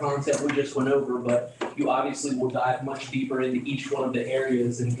the concept we just went over, but you obviously will dive much deeper into each one of the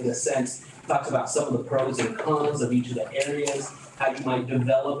areas and, in a sense, talks about some of the pros and cons of each of the areas, how you might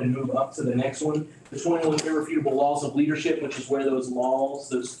develop and move up to the next one. The 21 Irrefutable Laws of Leadership, which is where those laws,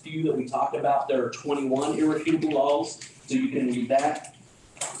 those few that we talked about, there are 21 irrefutable laws, so you can read that.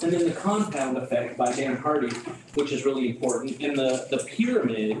 And then the Compound Effect by Dan Hardy, which is really important. In the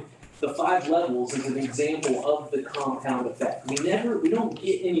pyramid, the 5 levels is an example of the compound effect. We don't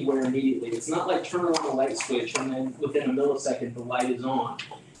get anywhere immediately. It's not like turn on a light switch and then within a millisecond the light is on.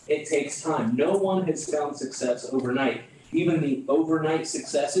 It takes time. No one has found success overnight. Even the overnight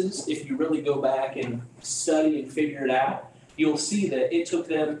successes, if you really go back and study and figure it out, you'll see that it took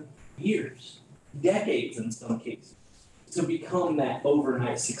them years, decades in some cases, to become that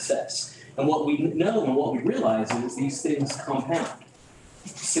overnight success. And what we know and what we realize is these things compound.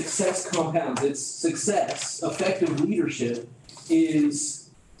 Success compounds. It's success. Effective leadership is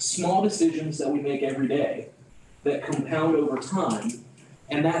small decisions that we make every day that compound over time.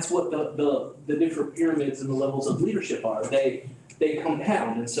 And that's what the different pyramids and the levels of leadership are. They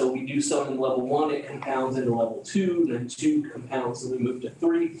compound. And so we do something level 1, it compounds into level 2, then 2 compounds, and we move to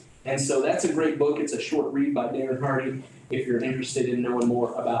 3. And so that's a great book. It's a short read by Darren Hardy if you're interested in knowing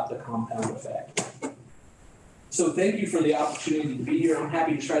more about the compound effect. So thank you for the opportunity to be here. I'm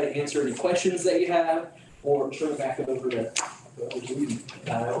happy to try to answer any questions that you have or turn it back over to you,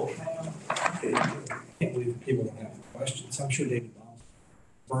 Kyle. I can't believe people don't have questions. I'm sure David Ball's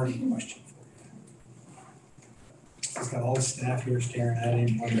burning question for you. He's got all the staff here staring at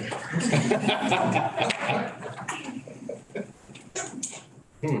him.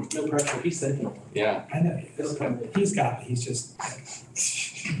 No pressure. He's thinking. Yeah. I know. He's got it. He's just.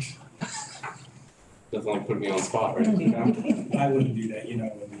 Definitely put me on the spot, right? I wouldn't do that. You know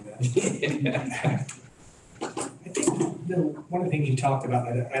I wouldn't do that. I think one of the things you talked about,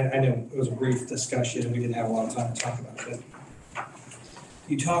 I know it was a brief discussion and we didn't have a lot of time to talk about it, but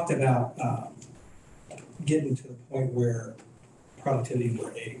you talked about getting to the point where productivity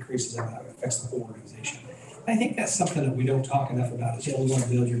increases and that affects the whole organization. I think that's something that we don't talk enough about is, we want to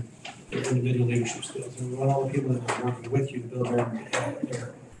build your individual leadership skills. And we want all the people that are working with you to build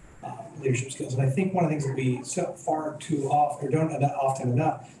their leadership skills. And I think one of the things that we so far too often, or don't often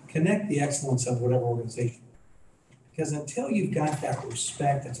enough, connect the excellence of whatever organization. Because until you've got that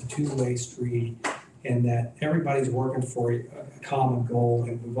respect, it's a two-way street, and that everybody's working for a common goal,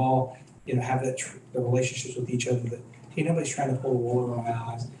 and we've all, have the relationships with each other, that nobody's trying to pull the wool over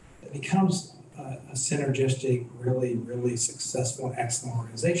our eyes. It becomes a synergistic, really, really successful and excellent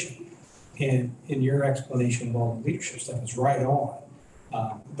organization. And in your explanation of all the leadership stuff is right on.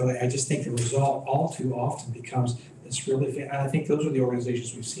 But I just think the result all too often becomes this really, and I think those are the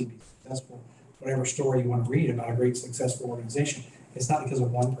organizations we've seen be successful. Whatever story you want to read about a great successful organization, it's not because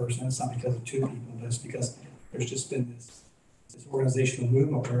of one person, it's not because of two people, but it's because there's just been this organizational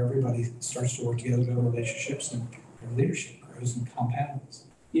movement where everybody starts to work together, build relationships, and their leadership grows and compounds.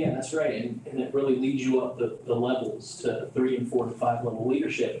 Yeah, that's right. And it really leads you up the levels to 3 and 4 and 5 level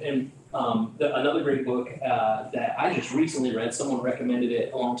leadership. And another great book that I just recently read, someone recommended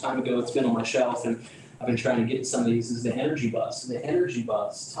it a long time ago. It's been on my shelf and I've been trying to get some of these, is The Energy Bus. The Energy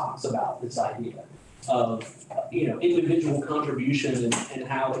Bus talks about this idea of, individual contribution and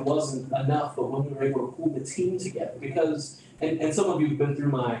how it wasn't enough, but when we were able to pull the team together, because and some of you have been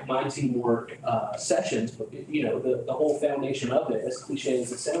through my teamwork sessions, but the whole foundation of it, as cliche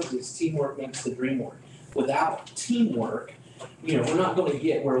as it sounds, is teamwork makes the dream work. Without teamwork, we're not going to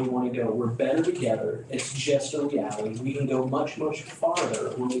get where we want to go. We're better together. It's just a reality. We can go much, much farther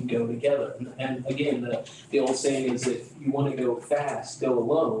when we go together. And again, the old saying is, if you want to go fast, go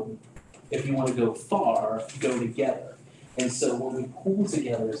alone. If you want to go far, go together. And so when we pull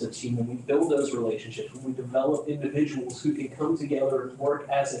together as a team, when we build those relationships, when we develop individuals who can come together and work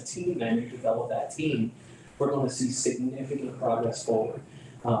as a team and develop that team, we're going to see significant progress forward.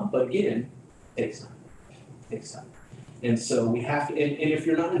 But again, it takes time. It takes time. And so we have to, and if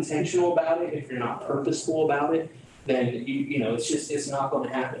you're not intentional about it, if you're not purposeful about it, then it's not going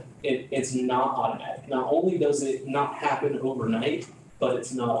to happen. It's not automatic. Not only does it not happen overnight, but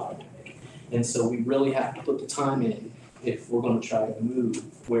it's not automatic. And so we really have to put the time in if we're going to try to move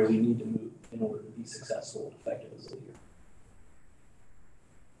where we need to move in order to be successful and effective as a leader.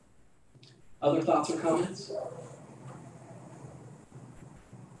 Other thoughts or comments?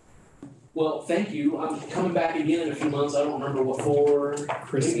 Well, thank you. I'm coming back again in a few months. I don't remember what for.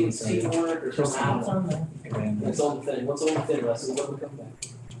 Maybe it's teamwork or something. It's on the. It's on the thing. What's on the thing, Leslie? When we come back?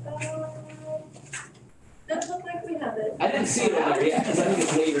 Doesn't look like we have it. I didn't see it on there yet because I think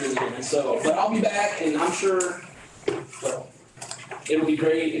it's later in the year. So, but I'll be back, and I'm sure. Well, it'll be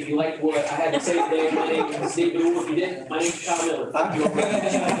great if you liked what I had to say today. My name is Steve Newell. If you didn't, my name is Kyle Miller.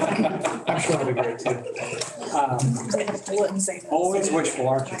 I'm sure it'll be great too. Always wishful,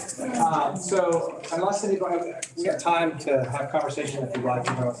 aren't you? So unless anybody, we got time to have conversation if you'd like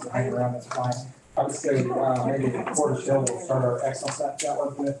to go hang around, that's fine. I would say maybe at Portage Hill, we'll start our Excellence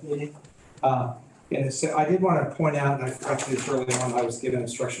Network with meeting. And so I did want to point out, and I forgot to do this early on, I was given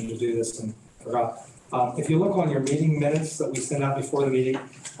instruction to do this and forgot. If you look on your meeting minutes that we sent out before the meeting,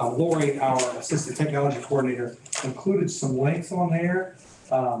 Lori, our Assistant Technology Coordinator, included some links on there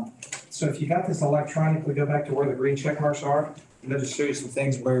So if you got this electronically, go back to where the green check marks are, and they'll just show you some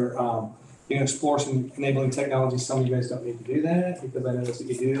things where, you can explore some enabling technologies. Some of you guys don't need to do that, because I know that's what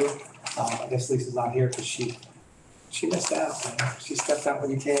you do. I guess Lisa's not here because she missed out, man. She stepped out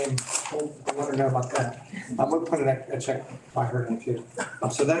when you came. We'll let her know about that. We'll put a check by her in a few.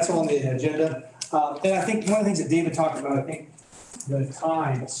 So that's on the agenda. And I think one of the things that David talked about, I think the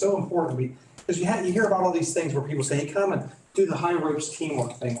time is so important, because you hear about all these things where people say, hey, come and do the high ropes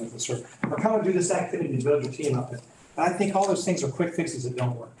teamwork thing with us, or come and do this activity to build your team up. And I think all those things are quick fixes that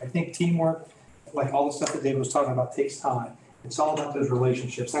don't work. I think teamwork, like all the stuff that David was talking about, takes time. It's all about those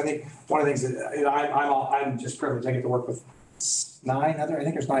relationships. I think one of the things that I'm just privileged. I get to work with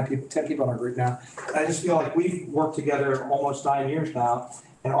 10 people, 10 people in our group now. I just feel like we've worked together almost 9 years now,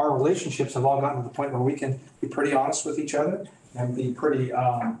 and our relationships have all gotten to the point where we can be pretty honest with each other and be pretty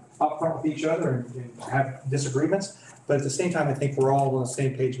upfront with each other and have disagreements. But at the same time, I think we're all on the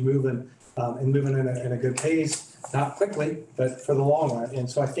same page, moving in a good pace, not quickly, but for the long run. And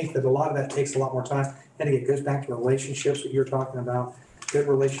so I think that a lot of that takes a lot more time. And again, it goes back to relationships that you're talking about. Good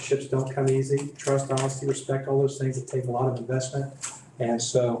relationships don't come easy. Trust, honesty, respect, all those things that take a lot of investment. And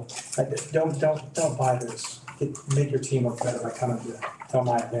so don't buy this. Make your team work better by coming to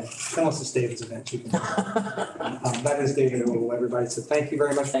my event. Unless it's David's event, you can. That is David Ogle, everybody. So thank you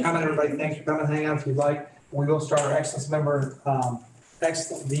very much for coming, everybody. Thanks for coming. Hang out if you'd like. We will start our Excellence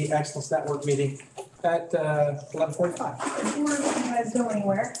the Excellence Network meeting at 11:45. Before you guys go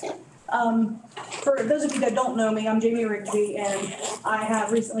anywhere, for those of you that don't know me, I'm Jamie Rigsby, and I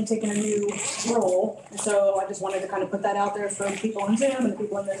have recently taken a new role. And so I just wanted to kind of put that out there for people on Zoom and the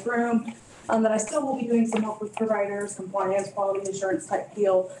people in this room, that I still will be doing some help with providers, compliance, quality assurance type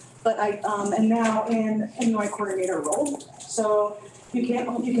deal. But I am now in a UI coordinator role. So you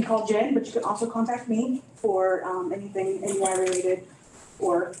can call Jen, but you can also contact me for anything UI related,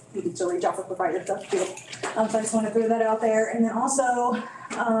 or you can still reach out for provider stuff too. So I just want to throw that out there. And then also,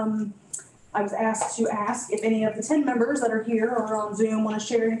 I was asked to ask if any of the 10 members that are here or on Zoom want to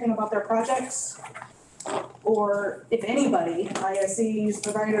share anything about their projects, or if anybody, ISCs,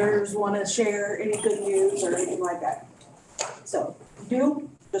 providers, want to share any good news or anything like that. So do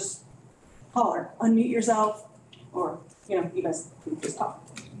just holler, unmute yourself, or you guys can just talk.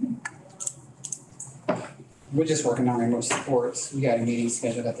 We're just working on remote supports. We got a meeting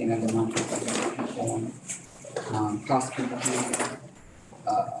scheduled at the end of the month. Possibly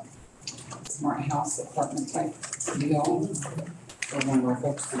smart house apartment type deal. For one of our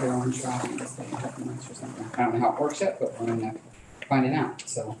folks to go on trial and stay a couple months or something. I don't know how it works yet, but we're gonna find it out.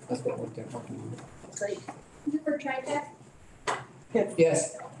 So that's what we're working on. Great. You ever tried that?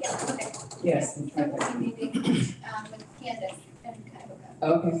 Yes. Yeah, okay. Yes. Networking meeting, with Candace and Kaiboka.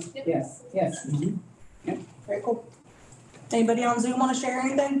 Okay, yes. Mm-hmm. Yep. Very cool. Anybody on Zoom want to share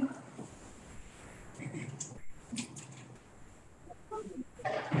anything?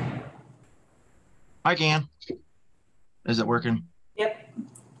 I can. Is it working? Yep.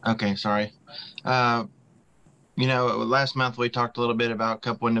 Okay, sorry. Last month we talked a little bit about a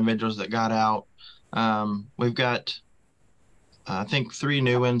couple individuals that got out. We've got, I think, 3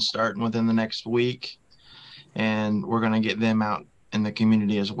 new ones starting within the next week, and we're going to get them out in the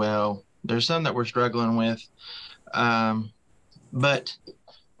community as well. There's some that we're struggling with, but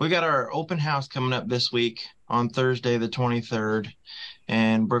we got our open house coming up this week on Thursday, the 23rd,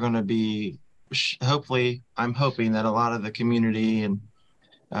 and we're going to be I'm hoping that a lot of the community, and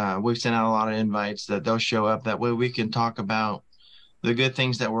we've sent out a lot of invites, that they'll show up. That way we can talk about the good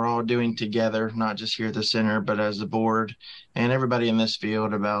things that we're all doing together, not just here at the center, but as a board and everybody in this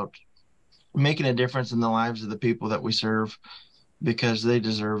field, about making a difference in the lives of the people that we serve, because they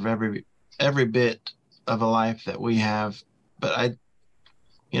deserve every bit of a life that we have. But I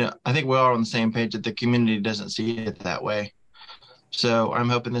think we're all on the same page that the community doesn't see it that way. So I'm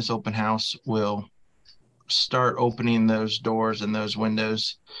hoping this open house will start opening those doors and those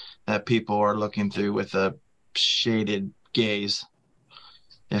windows that people are looking through with a shaded gaze,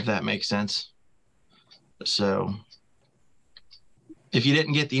 if that makes sense. So if you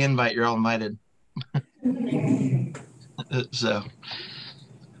didn't get the invite, you're all invited. So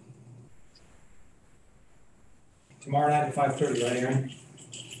Tomorrow night at 5:30, right, Aaron?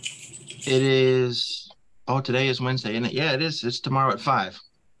 it is. Oh, today is Wednesday, isn't it? Yeah, it is. It's tomorrow at 5.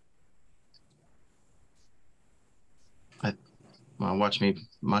 Watch me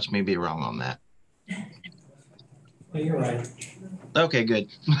be wrong on that. Yeah, you're right. Okay, good.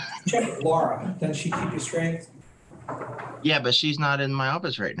 Check with Laura. Doesn't she keep you straight? Yeah, but she's not in my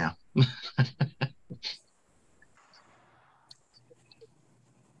office right now.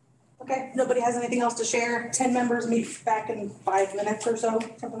 Okay, nobody has anything else to share. 10 members meet back in 5 minutes or so,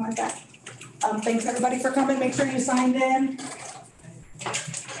 something like that. Thanks everybody for coming. Make sure you signed in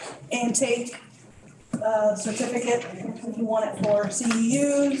and take a certificate if you want it for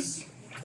CEUs.